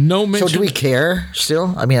 No mention. So, do we care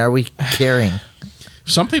still? I mean, are we caring?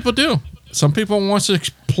 Some people do. Some people want to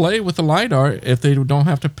play with the LiDAR if they don't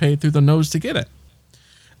have to pay through the nose to get it.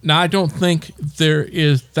 Now, I don't think there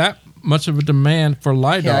is that much of a demand for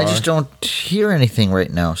LiDAR. Yeah, I just don't hear anything right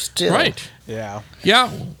now still. Right. Yeah.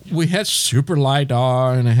 Yeah, we had super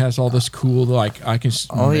LiDAR, and it has all this cool, like, I can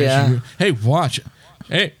Oh, yeah. you. Hey, watch.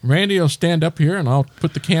 Hey, Randy will stand up here, and I'll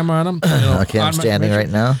put the camera on him. Okay, I'm standing right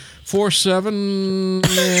now. 4.7.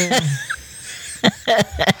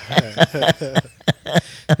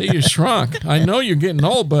 Hey, you shrunk. I know you're getting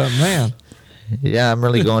old, but, man. Yeah, I'm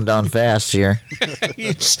really going down fast here.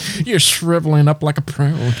 You're shriveling up like a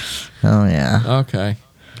prune. Oh yeah. Okay.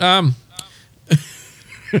 Do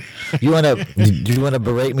you want to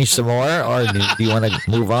berate me some more, or do you want to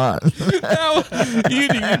move on? No,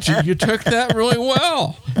 you took that really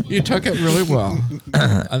well. You took it really well.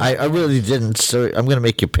 I really didn't. So I'm going to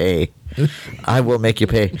make you pay. I will make you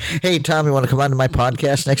pay. Hey, Tom, you want to come on to my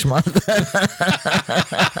podcast next month?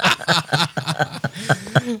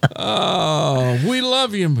 Oh, we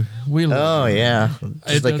love you. We love you. Yeah,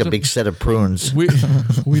 just like a big set of prunes. We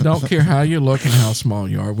don't care how you look and how small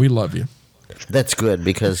you are. We love you. That's good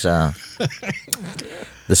because the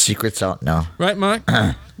secret's out now. Right, Mike?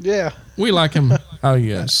 Yeah. We like him how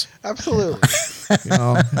he is. Absolutely.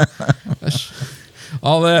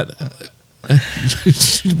 All that.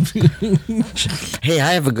 Hey,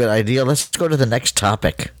 I have a good idea. Let's go to the next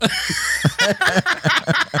topic.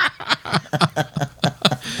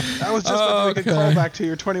 I was just going to make a call back to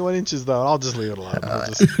your 21 inches, though. I'll just leave it alone.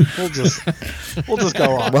 We'll just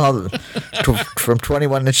go on. Well, from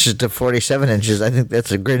 21 inches to 47 inches, I think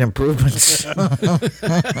that's a great improvement.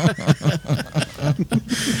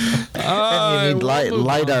 And you need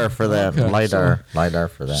LiDAR for that. Okay, LiDAR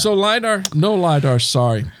for that. So LiDAR, no LiDAR,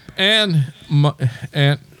 sorry. And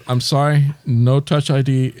I'm sorry, no Touch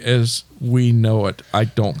ID as we know it. I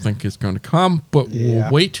don't think it's going to come, but we'll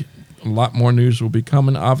wait. A lot more news will be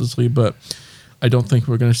coming, obviously, but I don't think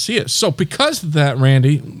we're going to see it. So because of that,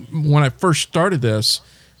 Randy, when I first started this,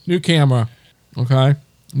 new camera, okay,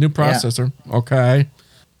 new processor, okay,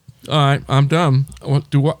 all right, I'm done.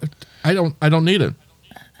 I don't need it.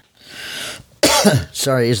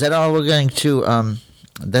 Sorry, is that all we're going to?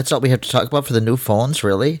 That's all we have to talk about for the new phones,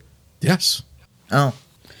 really? Yes. Oh.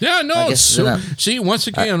 Yeah, no. See, once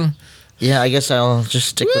again. I guess I'll just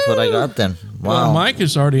stick with what I got then. Wow. Well, Mike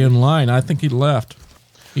is already in line. I think he left.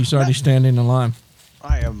 He's already standing in line.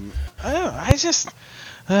 I don't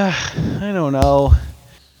know.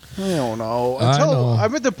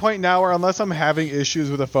 I'm at the point now where unless I'm having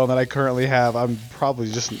issues with a phone that I currently have, I'm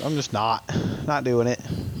just not doing it.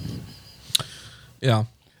 Yeah.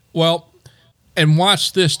 Well, And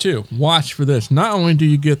watch this too. Watch for this. Not only do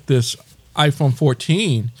you get this iPhone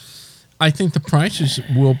 14, I think the prices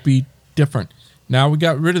will be different. Now we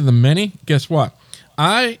got rid of the mini. Guess what?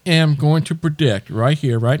 I am going to predict right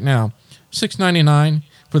here, right now, $699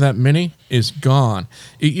 for that mini is gone.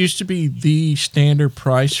 It used to be the standard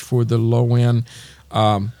price for the low-end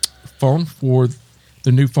phone for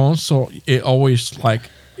the new phone. So it always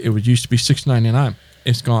used to be $699.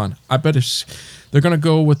 It's gone. I bet they're going to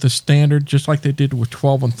go with the standard, just like they did with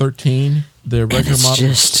 12 and 13. The regular model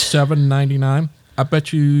is $799. I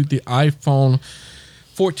bet you the iPhone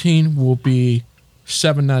 14 will be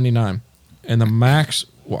 $799, and the Max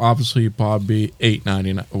will obviously probably be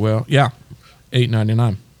 $899. Well, yeah,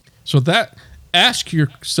 $899. So ask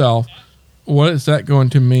yourself, what is that going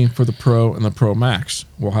to mean for the Pro and the Pro Max?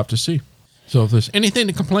 We'll have to see. So if there's anything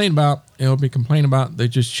to complain about, it'll be complained about. They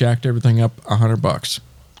just jacked everything up $100.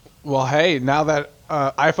 Well, hey, now that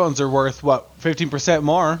iPhones are worth, 15%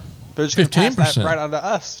 more, they're just going to pass that right on to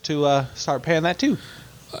us to start paying that too.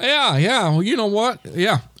 Yeah. Well, you know what?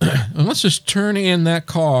 Yeah. And let's just turn in that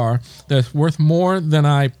car that's worth more than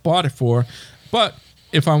I bought it for. But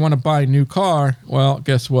if I want to buy a new car, well,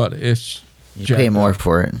 guess what? You pay more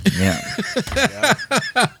for it. Yeah.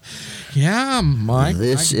 Yeah, Mike.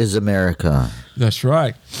 This is America. That's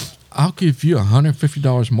right. I'll give you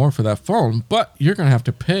 $150 more for that phone, but you're going to have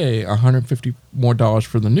to pay $150 more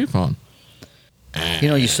for the new phone. You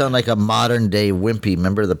know, you sound like a modern-day Wimpy.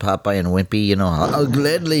 Remember the Popeye and Wimpy? You know, I'll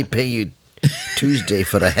gladly pay you Tuesday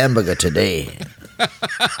for a hamburger today.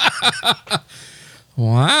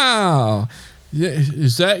 Wow.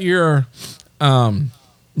 Is that your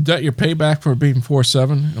payback for being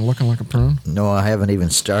 4'7" and looking like a prune? No, I haven't even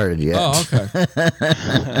started yet. Oh, okay.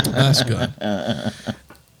 That's good.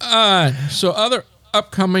 So other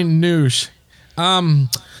upcoming news. I'm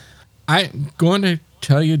going to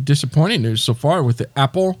tell you disappointing news so far with the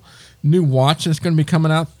Apple new watch that's going to be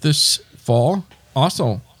coming out this fall.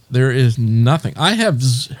 Also, there is nothing. I have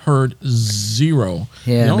heard zero.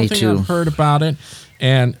 Yeah, the only me thing too. I've heard about it,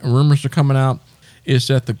 and rumors are coming out, is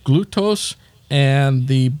that the glucose and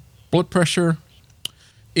the blood pressure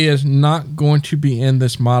is not going to be in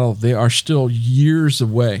this model. They are still years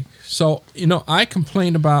away. So, I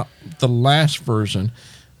complained about the last version,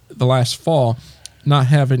 the last fall, not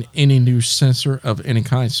having any new sensor of any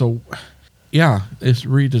kind. So, yeah, it's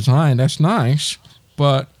redesigned. That's nice.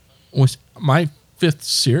 But with my 5th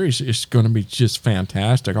series, it's going to be just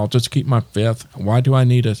fantastic. I'll just keep my 5th. Why do I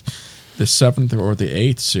need the 7th or the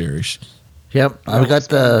 8th series? Yep, I've got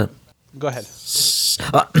the... Go ahead.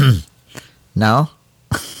 Now?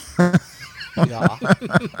 Yeah.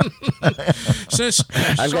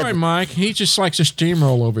 Sorry, Mike. He just likes to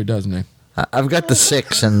steamroll over, doesn't he? I've got the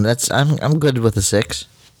 6, and I'm good with the 6.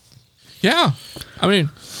 Yeah, I mean,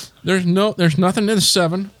 there's nothing in the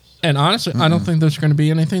 7, and honestly, I don't think there's going to be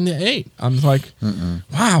anything in the 8. I'm like,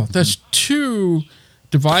 wow, that's 2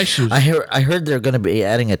 devices. I heard they're going to be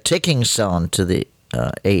adding a ticking sound to the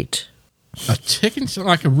 8. A ticking sound,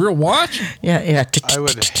 like a real watch? Yeah. I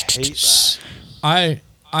would hate that.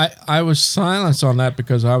 I was silenced on that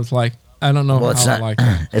because I was like, I don't know how I like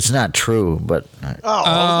that. It's not true, but that's what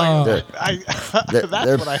I heard.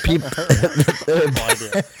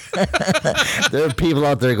 There are people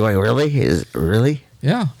out there going, really? Really?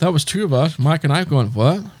 Yeah, that was 2 of us. Mike and I going,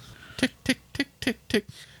 what? Tick, tick, tick, tick, tick.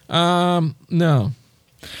 No.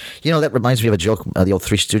 You know, that reminds me of a joke, the old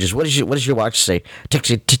Three Stooges. What does your watch say? Tick,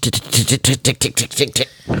 tick, tick, tick, tick, tick, tick, tick, tick, tick, tick.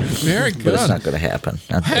 Very good. But it's not going to happen.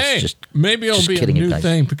 Hey, maybe it'll be a new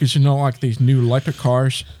thing because, like these new electric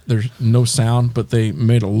cars, there's no sound, but they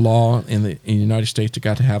made a law in the United States that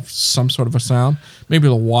got to have some sort of a sound. Maybe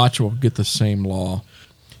the watch will get the same law.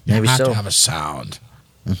 You Maybe have so. to have a sound.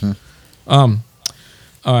 All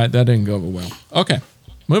right, that didn't go over well. Okay,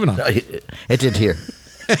 moving on. It did here.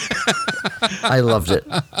 I loved it.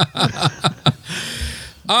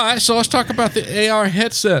 All right, so let's talk about the AR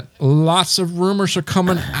headset. Lots of rumors are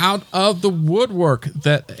coming out of the woodwork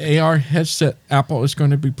that AR headset, Apple is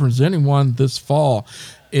going to be presenting one this fall.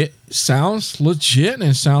 It sounds legit and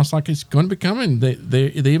it sounds like it's going to be coming.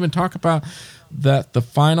 They even talk about that the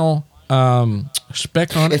final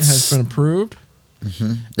spec on it has been approved.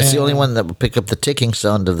 It's the only one that will pick up the ticking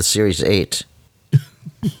sound of the Series 8.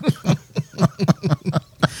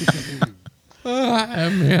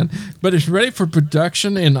 Man, but it's ready for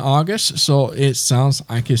production in August, so it sounds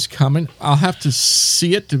like it's coming. I'll have to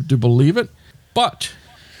see it to believe it. But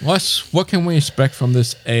what can we expect from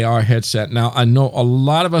this AR headset? Now, I know a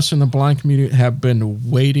lot of us in the blind community have been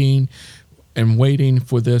waiting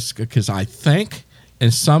for this because I think,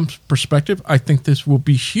 in some perspective, I think this will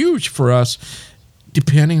be huge for us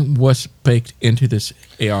depending what's baked into this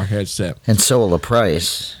AR headset. And so will the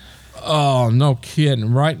price. Oh, no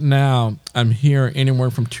kidding. Right now, I'm hearing anywhere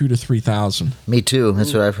from $2,000 to $3,000. Me too.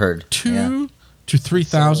 That's what I've heard. $2,000 to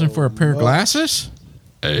 $3,000 for a pair of glasses?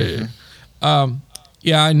 Yeah,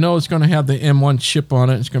 I know it's going to have the M1 chip on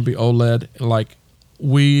it. It's going to be OLED. Like,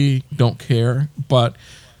 we don't care, but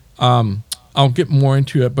I'll get more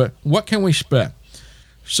into it. But what can we expect?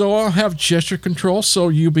 So I'll have gesture control, so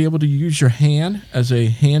you'll be able to use your hand as a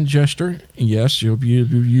hand gesture. Yes, you'll be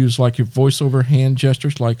able to use like your voiceover hand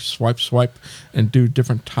gestures, like swipe, and do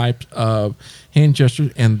different types of hand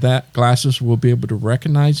gestures, and that glasses will be able to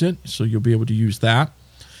recognize it, so you'll be able to use that.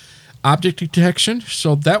 Object detection,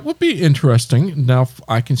 so that would be interesting. Now,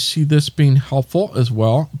 I can see this being helpful as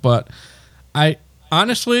well, but I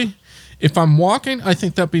honestly, if I'm walking, I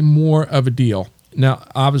think that'd be more of a deal. Now,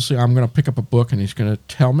 obviously, I'm going to pick up a book and he's going to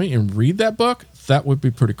tell me and read that book. That would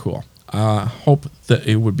be pretty cool. I hope that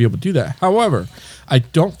it would be able to do that. However, I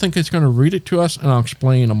don't think it's going to read it to us, and I'll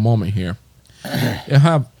explain in a moment here. It'll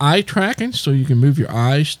have eye tracking, so you can move your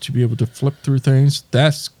eyes to be able to flip through things.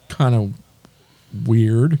 That's kind of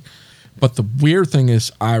weird. But the weird thing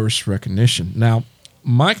is iris recognition. Now,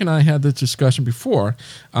 Mike and I had this discussion before.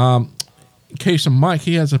 In case of Mike,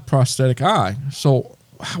 he has a prosthetic eye. So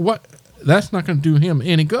what? That's not going to do him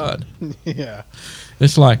any good. Yeah.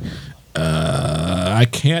 It's like, I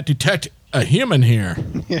can't detect a human here.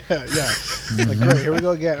 Yeah. Like, great, here we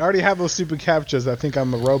go again. I already have those stupid captchas. I think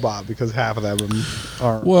I'm a robot because half of them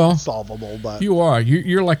aren't solvable. But you are.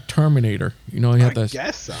 You're like Terminator. You know, you have I that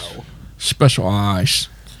guess so. special eyes.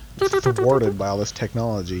 Thwarted by all this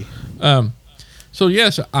technology. So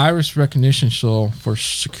yes, iris recognition, so for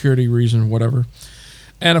security reason, whatever.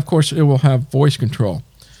 And of course, it will have voice control.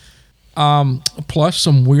 Plus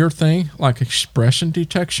some weird thing like expression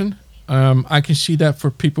detection. I can see that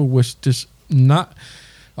for people with just not.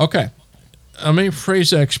 Okay, let me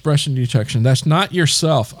phrase that expression detection. That's not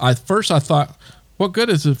yourself. First I thought, what good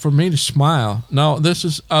is it for me to smile? No, this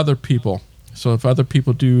is other people. So if other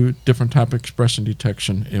people do different type of expression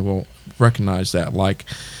detection, it will recognize that. Like,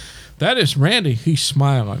 that is Randy. He's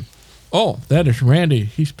smiling. Oh, that is Randy.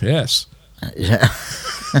 He's pissed. Yeah.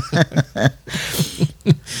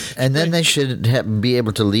 And then they should be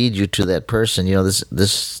able to lead you to that person. You know,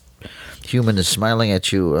 this human is smiling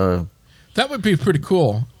at you. That would be pretty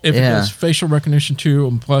cool if it does facial recognition too,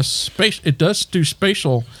 and plus it does do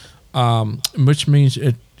spatial, which means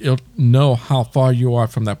it'll know how far you are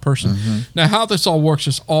from that person. Mm-hmm. Now, how this all works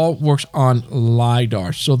is all works on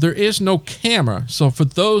LiDAR, so there is no camera. So for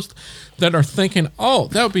those that are thinking, oh,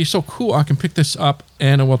 that would be so cool, I can pick this up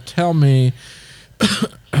and it will tell me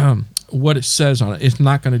what it says on it. It's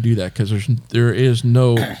not going to do that because there is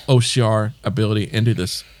no OCR ability into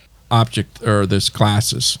this object or this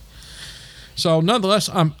classes. So nonetheless,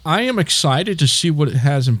 I am excited to see what it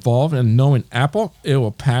has involved, and knowing Apple, it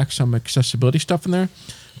will pack some accessibility stuff in there.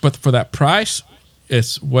 But for that price,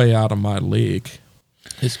 it's way out of my league.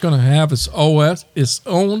 It's going to have its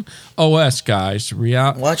own OS, guys.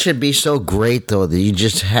 Watch it be so great though that you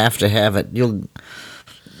just have to have it.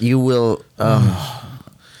 You will.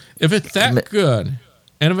 If it's that good,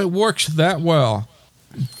 and if it works that well,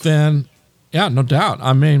 then yeah, no doubt.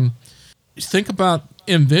 I mean, think about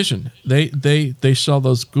Envision. They sell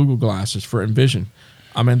those Google glasses for Envision.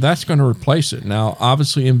 I mean, that's going to replace it. Now,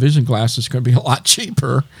 obviously, Envision glasses is going to be a lot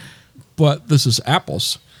cheaper, but this is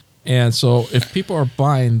Apple's. And so if people are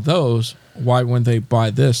buying those, why wouldn't they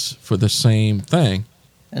buy this for the same thing?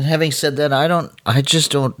 And having said that, I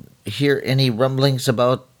just don't hear any rumblings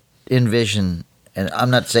about Envision. And I'm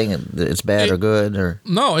not saying it's bad or good or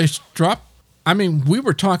no, it's dropped. I mean, we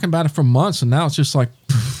were talking about it for months, and now it's just like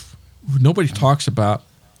nobody talks about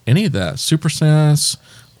any of that. SuperSense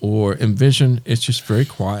or Envision, it's just very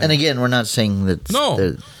quiet. And again, we're not saying that.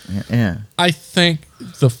 No. Yeah. I think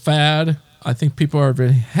the fad, I think people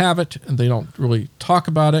already have it, and they don't really talk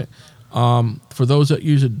about it. For those that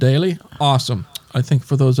use it daily, awesome. I think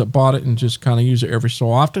for those that bought it and just kind of use it every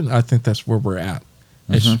so often, I think that's where we're at.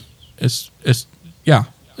 Mm-hmm. It's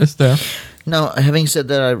there. Now, having said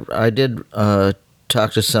that, I did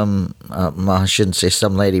talk to some, I shouldn't say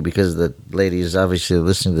some lady because the lady is obviously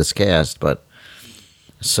listening to this cast, but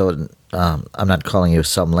so I'm not calling you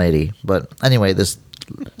some lady. But anyway, this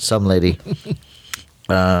some lady,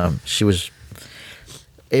 she was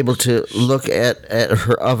able to look at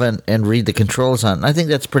her oven and read the controls on it. I think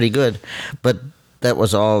that's pretty good, but that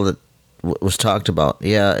was all that was talked about.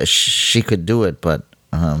 Yeah, she could do it, but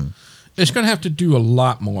it's going to have to do a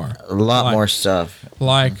lot more. A lot more stuff.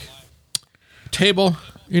 Like table,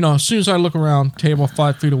 as soon as I look around, table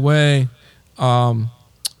 5 feet away,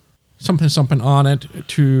 something on it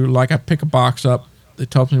to, like, I pick a box up. It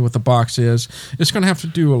tells me what the box is. It's going to have to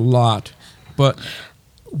do a lot, but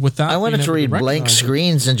without I wanted being to able read blank recognize it-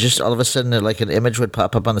 screens, and just all of a sudden, like an image would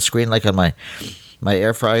pop up on the screen, like on my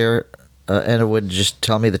air fryer, and it would just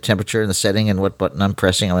tell me the temperature and the setting and what button I'm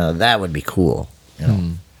pressing. I mean, that would be cool. You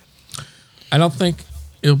know? I don't think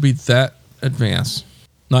it'll be that advanced.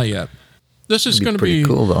 Not yet. This is It'd be going to pretty be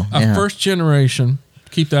cool, though. a Yeah. first generation.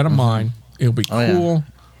 Keep that in mind. It'll be Oh, yeah. cool,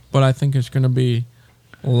 but I think it's going to be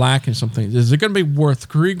lacking some things. Is it going to be worth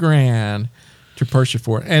 $3,000 to purchase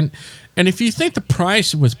for it? And if you think the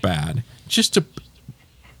price was bad, just to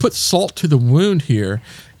put salt to the wound here,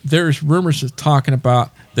 there's rumors of talking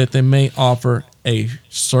about that they may offer a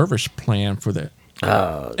service plan for the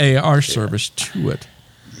AR service to it.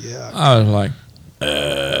 Yeah. I was like,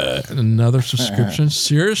 another subscription?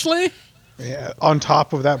 Seriously? Yeah. On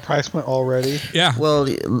top of that price point already. Yeah. Well,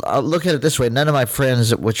 I'll look at it this way: none of my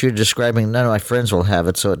friends, what you're describing, none of my friends will have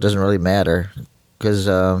it, so it doesn't really matter, because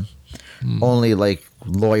only like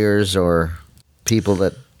lawyers or people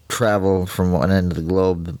that travel from one end of the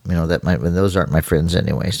globe, that might. And those aren't my friends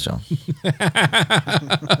anyway. So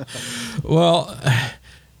Well,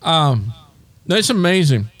 that's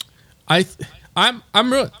amazing. I'm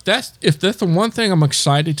real. That's the one thing I'm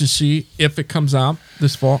excited to see if it comes out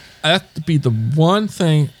this fall. That'd be the one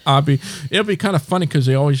thing It'll be kind of funny because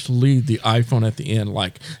they always leave the iPhone at the end.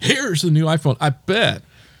 Like, here's the new iPhone. I bet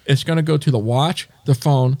it's going to go to the watch, the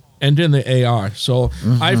phone, and then the AR. So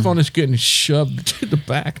iPhone is getting shoved to the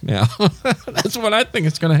back now. That's what I think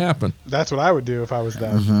is going to happen. That's what I would do if I was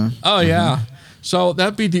them. Oh yeah. So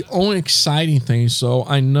that'd be the only exciting thing. So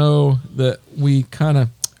I know that we kind of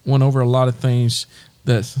went over a lot of things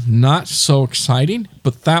that's not so exciting,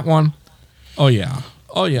 but that one, oh yeah.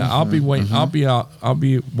 I'll be waiting. I'll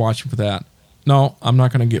be watching for that. No, I'm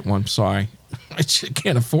not going to get one. Sorry, I just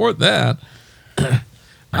can't afford that. I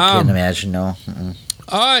can't imagine. No. Mm-mm.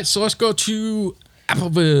 All right, so let's go to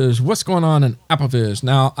AppleViz. What's going on in AppleViz?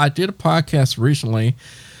 Now, I did a podcast recently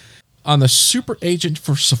on the super agent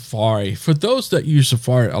for Safari. For those that use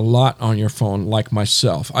Safari a lot on your phone, like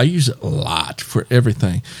myself, I use it a lot for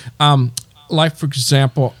everything. Like, for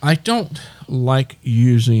example, I don't like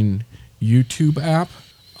using YouTube app.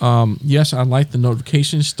 Yes, I like the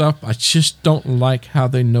notification stuff. I just don't like how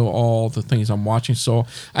they know all the things I'm watching. So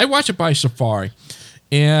I watch it by Safari.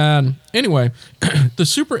 And anyway, the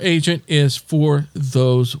super agent is for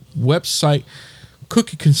those website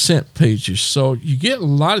cookie consent pages. So you get a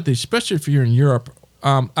lot of these, especially if you're in Europe.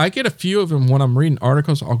 I get a few of them when I'm reading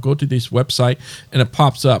articles. I'll go to this website and it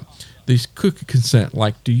pops up. These cookie consent,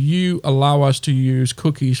 like, do you allow us to use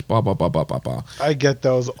cookies, blah, blah, blah, blah, blah, blah. I get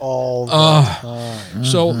those all the time.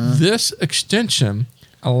 So this extension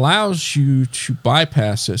allows you to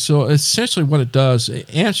bypass it. So essentially what it does,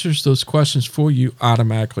 it answers those questions for you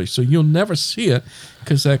automatically. So you'll never see it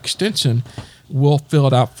because that extension will fill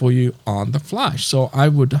it out for you on the fly. So I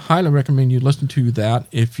would highly recommend you listen to that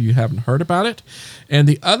if you haven't heard about it. And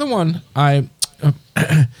the other one,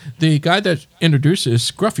 the guy that introduced it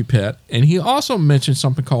is Scruffy Pet, and he also mentioned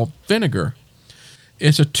something called Vinegar.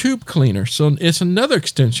 It's a tube cleaner, so it's another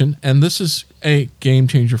extension, and this is a game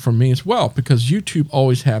changer for me as well because YouTube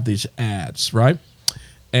always have these ads, right?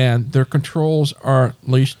 And their controls are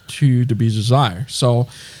least to be desired. So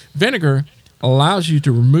Vinegar allows you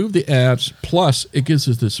to remove the ads, plus it gives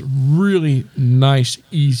us this really nice,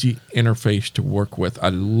 easy interface to work with. I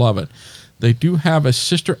love it. They do have a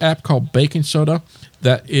sister app called Baking Soda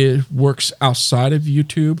that works outside of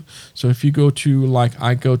YouTube. So if you go to, like,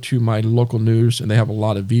 I go to my local news and they have a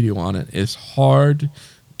lot of video on it, it's hard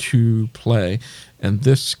to play. And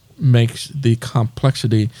this makes the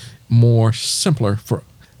complexity more simpler for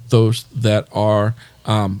those that are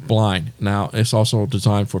blind. Now, it's also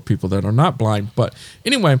designed for people that are not blind. But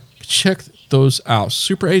anyway, check those out.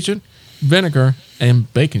 Super Agent, Vinegar,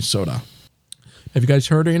 and Baking Soda. Have you guys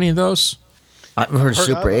heard of any of those? I've heard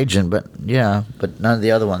Super Agent, but none of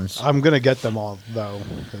the other ones. I'm going to get them all, though.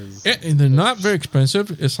 And they're not very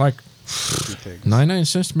expensive. It's like 99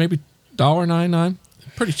 cents, maybe $1.99.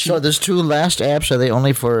 Pretty cheap. So those two last apps, are they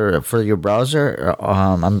only for your browser?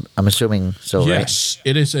 I'm assuming so. Yes,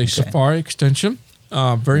 right? It is a Safari extension.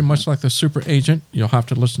 Very much like the Super Agent. You'll have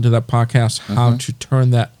to listen to that podcast, how to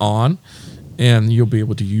turn that on, and you'll be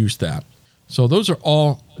able to use that. So those are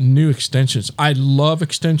all new extensions. I love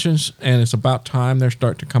extensions, and it's about time they're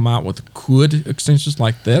starting to come out with good extensions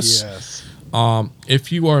like this. Yes.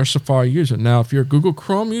 If you are a Safari user. Now, if you're a Google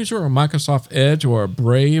Chrome user or Microsoft Edge or a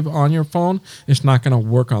Brave on your phone, it's not going to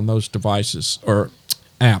work on those devices or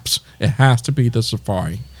apps. It has to be the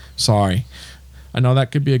Safari. Sorry. I know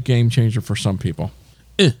that could be a game changer for some people.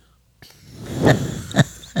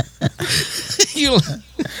 You-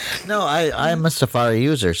 No, I'm a Safari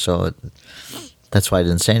user, so that's why I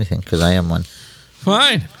didn't say anything, because I am one.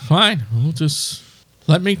 Fine. We'll just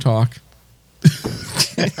let me talk.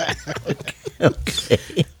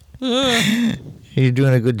 Okay. You're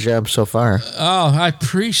doing a good job so far. Oh, I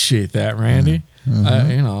appreciate that, Randy.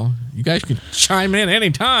 Mm-hmm. You guys can chime in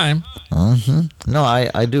anytime. No,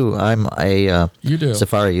 I do. I'm a You do.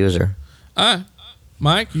 Safari user.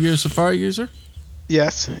 Mike, you're a Safari user?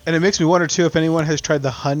 Yes, and it makes me wonder too if anyone has tried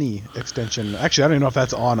the Honey extension. Actually, I don't even know if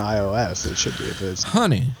that's on iOS. It should be if it's.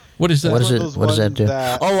 Honey. What is that? What is one it? of those What does that ones do?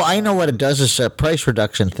 that- Oh, I know what it does. It's a price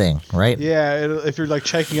reduction thing, right? Yeah, if you're like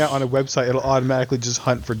checking out on a website, it'll automatically just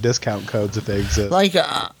hunt for discount codes if they exist.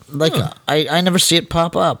 I never see it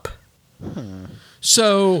pop up.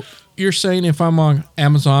 So you're saying if I'm on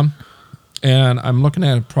Amazon and I'm looking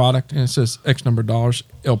at a product and it says X number of dollars,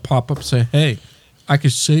 it'll pop up and say, hey, I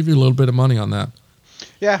could save you a little bit of money on that.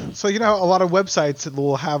 Yeah, so a lot of websites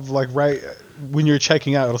will have like right when you're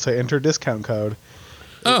checking out, it'll say enter discount code.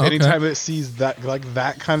 Oh, okay. Anytime it sees that like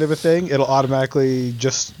that kind of a thing, it'll automatically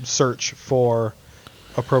just search for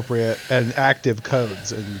appropriate and active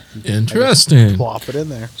codes and Interesting. plop it in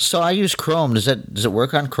there. So I use Chrome. Does it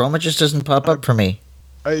work on Chrome? It just doesn't pop up for me.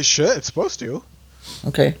 It should. It's supposed to.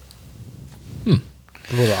 Okay.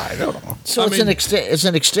 Well, I don't know. So it's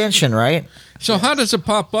an extension, right? So how does it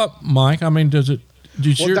pop up, Mike? I mean, does you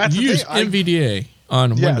that's the use thing. NVDA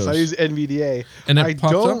on Windows? Yes, I use NVDA. And it I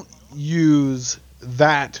pops don't up? use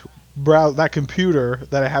that computer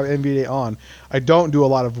that I have NVDA on. I don't do a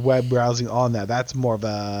lot of web browsing on that. That's more of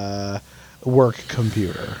a work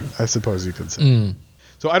computer, I suppose you could say.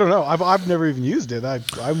 So I don't know. I've never even used it.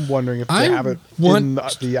 I'm wondering if they have it in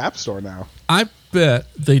the App Store now. I bet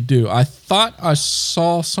they do. I thought I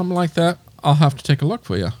saw something like that. I'll have to take a look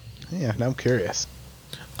for you. Yeah, now I'm curious.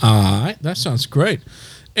 All right, that sounds great.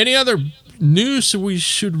 Any other news we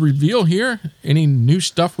should reveal here? Any new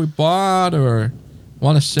stuff we bought or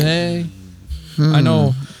want to say? I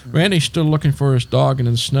know Randy's still looking for his dog in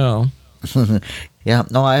the snow. Yeah,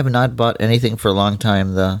 no, I have not bought anything for a long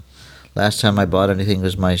time. The last time I bought anything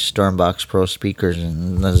was my Stormbox Pro speakers,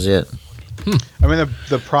 and that's it. I'm in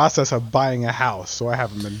the process of buying a house, so I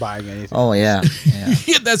haven't been buying anything. Oh, yeah.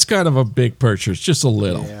 Yeah, that's kind of a big purchase, just a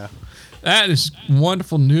little. Yeah. That is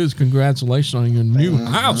wonderful news. Congratulations on your new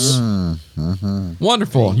house.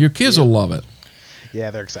 Wonderful. Your kids will love it.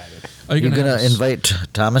 Yeah, they're excited. Are you You're going going to invite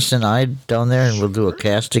Thomas and I down there, and we'll do a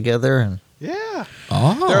cast together? And Yeah.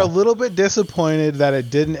 Oh. They're a little bit disappointed that it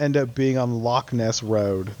didn't end up being on Loch Ness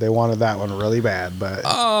Road. They wanted that one really bad, but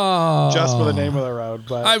just for the name of the road.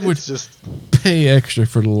 But I would it's just pay extra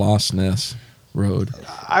for the Lost Ness Road.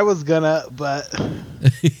 I was gonna, but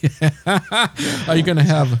Are you going to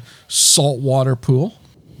have a saltwater pool?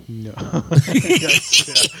 no.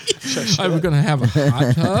 Are we going to have a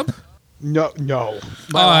hot tub? No.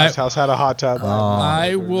 My All last right. house had a hot tub.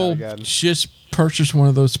 I will just purchase one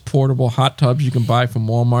of those portable hot tubs you can buy from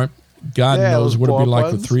Walmart. God Yeah, knows those what it'd be blow-up like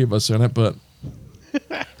ones. with three of us in it, but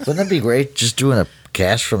wouldn't it be great just doing a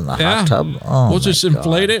cast from the yeah, hot tub? Oh, we'll just my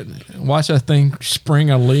inflate God. it, watch that thing spring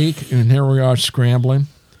a leak, and here we are scrambling.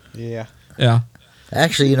 Yeah. Yeah.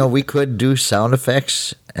 Actually, we could do sound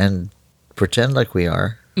effects and pretend like we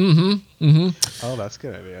are. Oh, that's a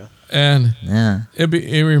good idea. And Yeah. it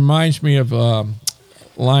reminds me of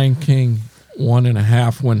Lion King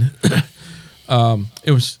 1.5 when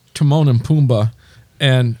it was Timon and Pumbaa,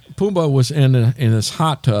 and Pumbaa was in this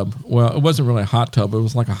hot tub. Well, it wasn't really a hot tub; it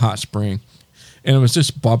was like a hot spring, and it was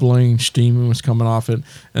just bubbling, steaming was coming off it.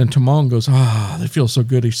 And Timon goes, "Ah, they feel so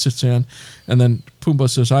good." He sits in, and then Pumbaa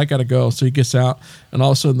says, "I gotta go." So he gets out, and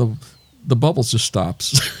all of a sudden the bubbles just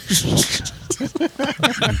stops.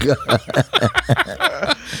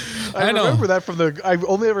 I know. remember that from I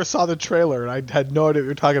only ever saw the trailer, and I had no idea what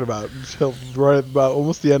you're talking about until right about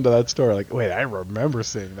almost the end of that story. Like, wait, I remember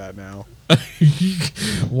seeing that now.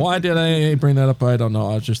 Why did I bring that up? I don't know.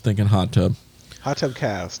 I was just thinking hot tub. Hot tub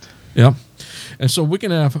cast. Yep. And so we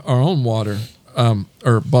can have our own water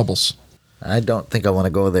or bubbles. I don't think I want to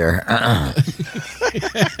go there.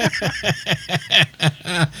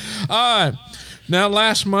 All right. Now,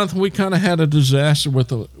 last month we kind of had a disaster with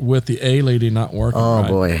the A lady not working. Oh, right?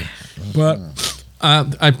 boy. But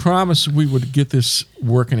I promised we would get this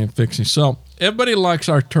working and fixing. So everybody likes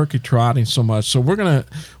our turkey trotting so much. So we're gonna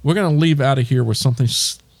leave out of here with something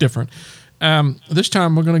different. This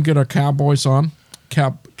time we're gonna get our cowboys on.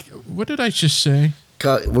 What did I just say?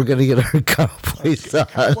 We're going to get our cowboys on.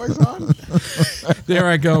 Cowboys on? There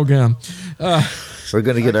I go again. We're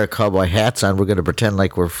going to get our cowboy hats on. We're going to pretend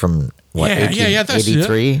like we're from, what, Yeah, that's it.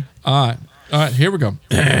 1883? All right. All right, here we go.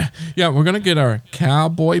 Yeah, we're going to get our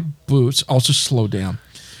cowboy boots. Also slow down.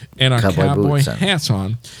 And our cowboy boots on. hats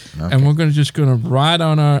on. Okay. And we're just going to ride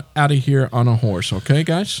on out of here on a horse. Okay,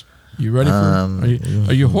 guys? You ready for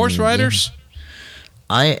are you horse riders?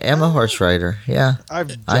 I am a horse rider. Yeah.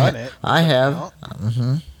 I've done it. I have.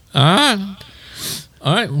 All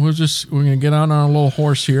right. We're going to get on our little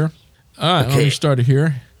horse here. All right, let me start it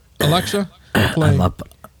here. Alexa, play I'm up.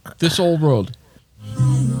 This Old Road.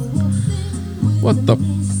 What the?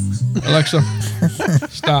 Alexa,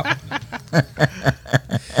 stop.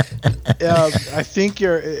 I think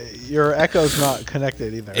your echo's not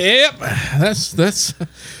connected either. Yep, that's a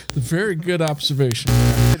very good observation.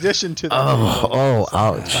 In addition to that.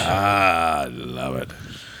 Ouch. I love it.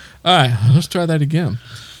 All right, let's try that again.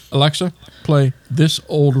 Alexa, play This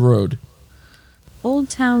Old Road. Old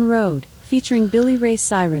Town Road, featuring Billy Ray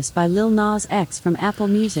Cyrus by Lil Nas X from Apple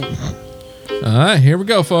Music. All right, here we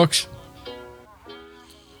go, folks.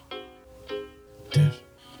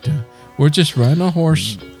 We're just riding a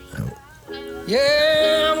horse.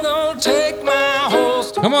 Yeah, I'm gonna take my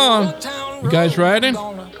horse. Come on. You guys riding?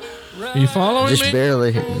 Are you following Just me?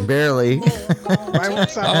 barely.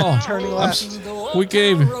 Turning left. We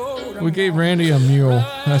gave Randy a mule.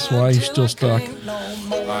 That's why he's still stuck.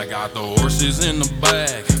 I got the horses in the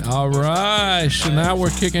back. All right, so now we're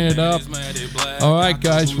kicking it up. All right,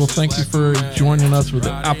 guys. Well, thank you for joining us with the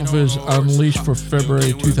AppleVis Unleashed for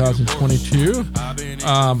February 2022.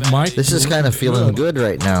 Mike, This is kind of feeling good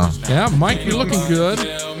right now. Yeah, Mike, you're looking good.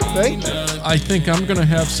 Thank you. I think I'm gonna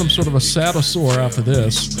have some sort of a saddle sore after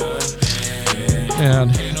this.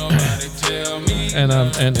 And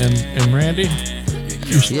Randy,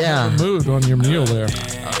 you're still in the mood on your mule there.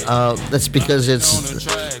 That's because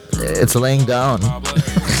it's laying down.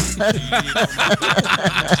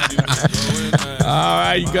 All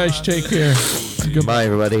right, you guys take care. Goodbye,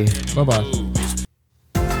 everybody. Bye-bye.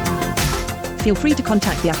 Feel free to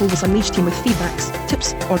contact the AppleVis Unleashed team with feedbacks,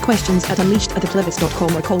 tips, or questions at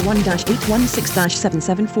unleashed@applevis.com or call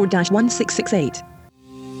 1-816-774-1668.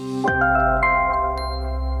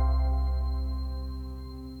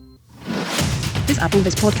 This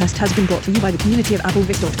AppleVis podcast has been brought to you by the community of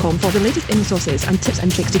applevis.com. For the latest resources and tips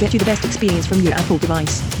and tricks to get you the best experience from your Apple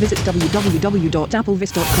device, visit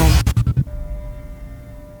www.applevis.com.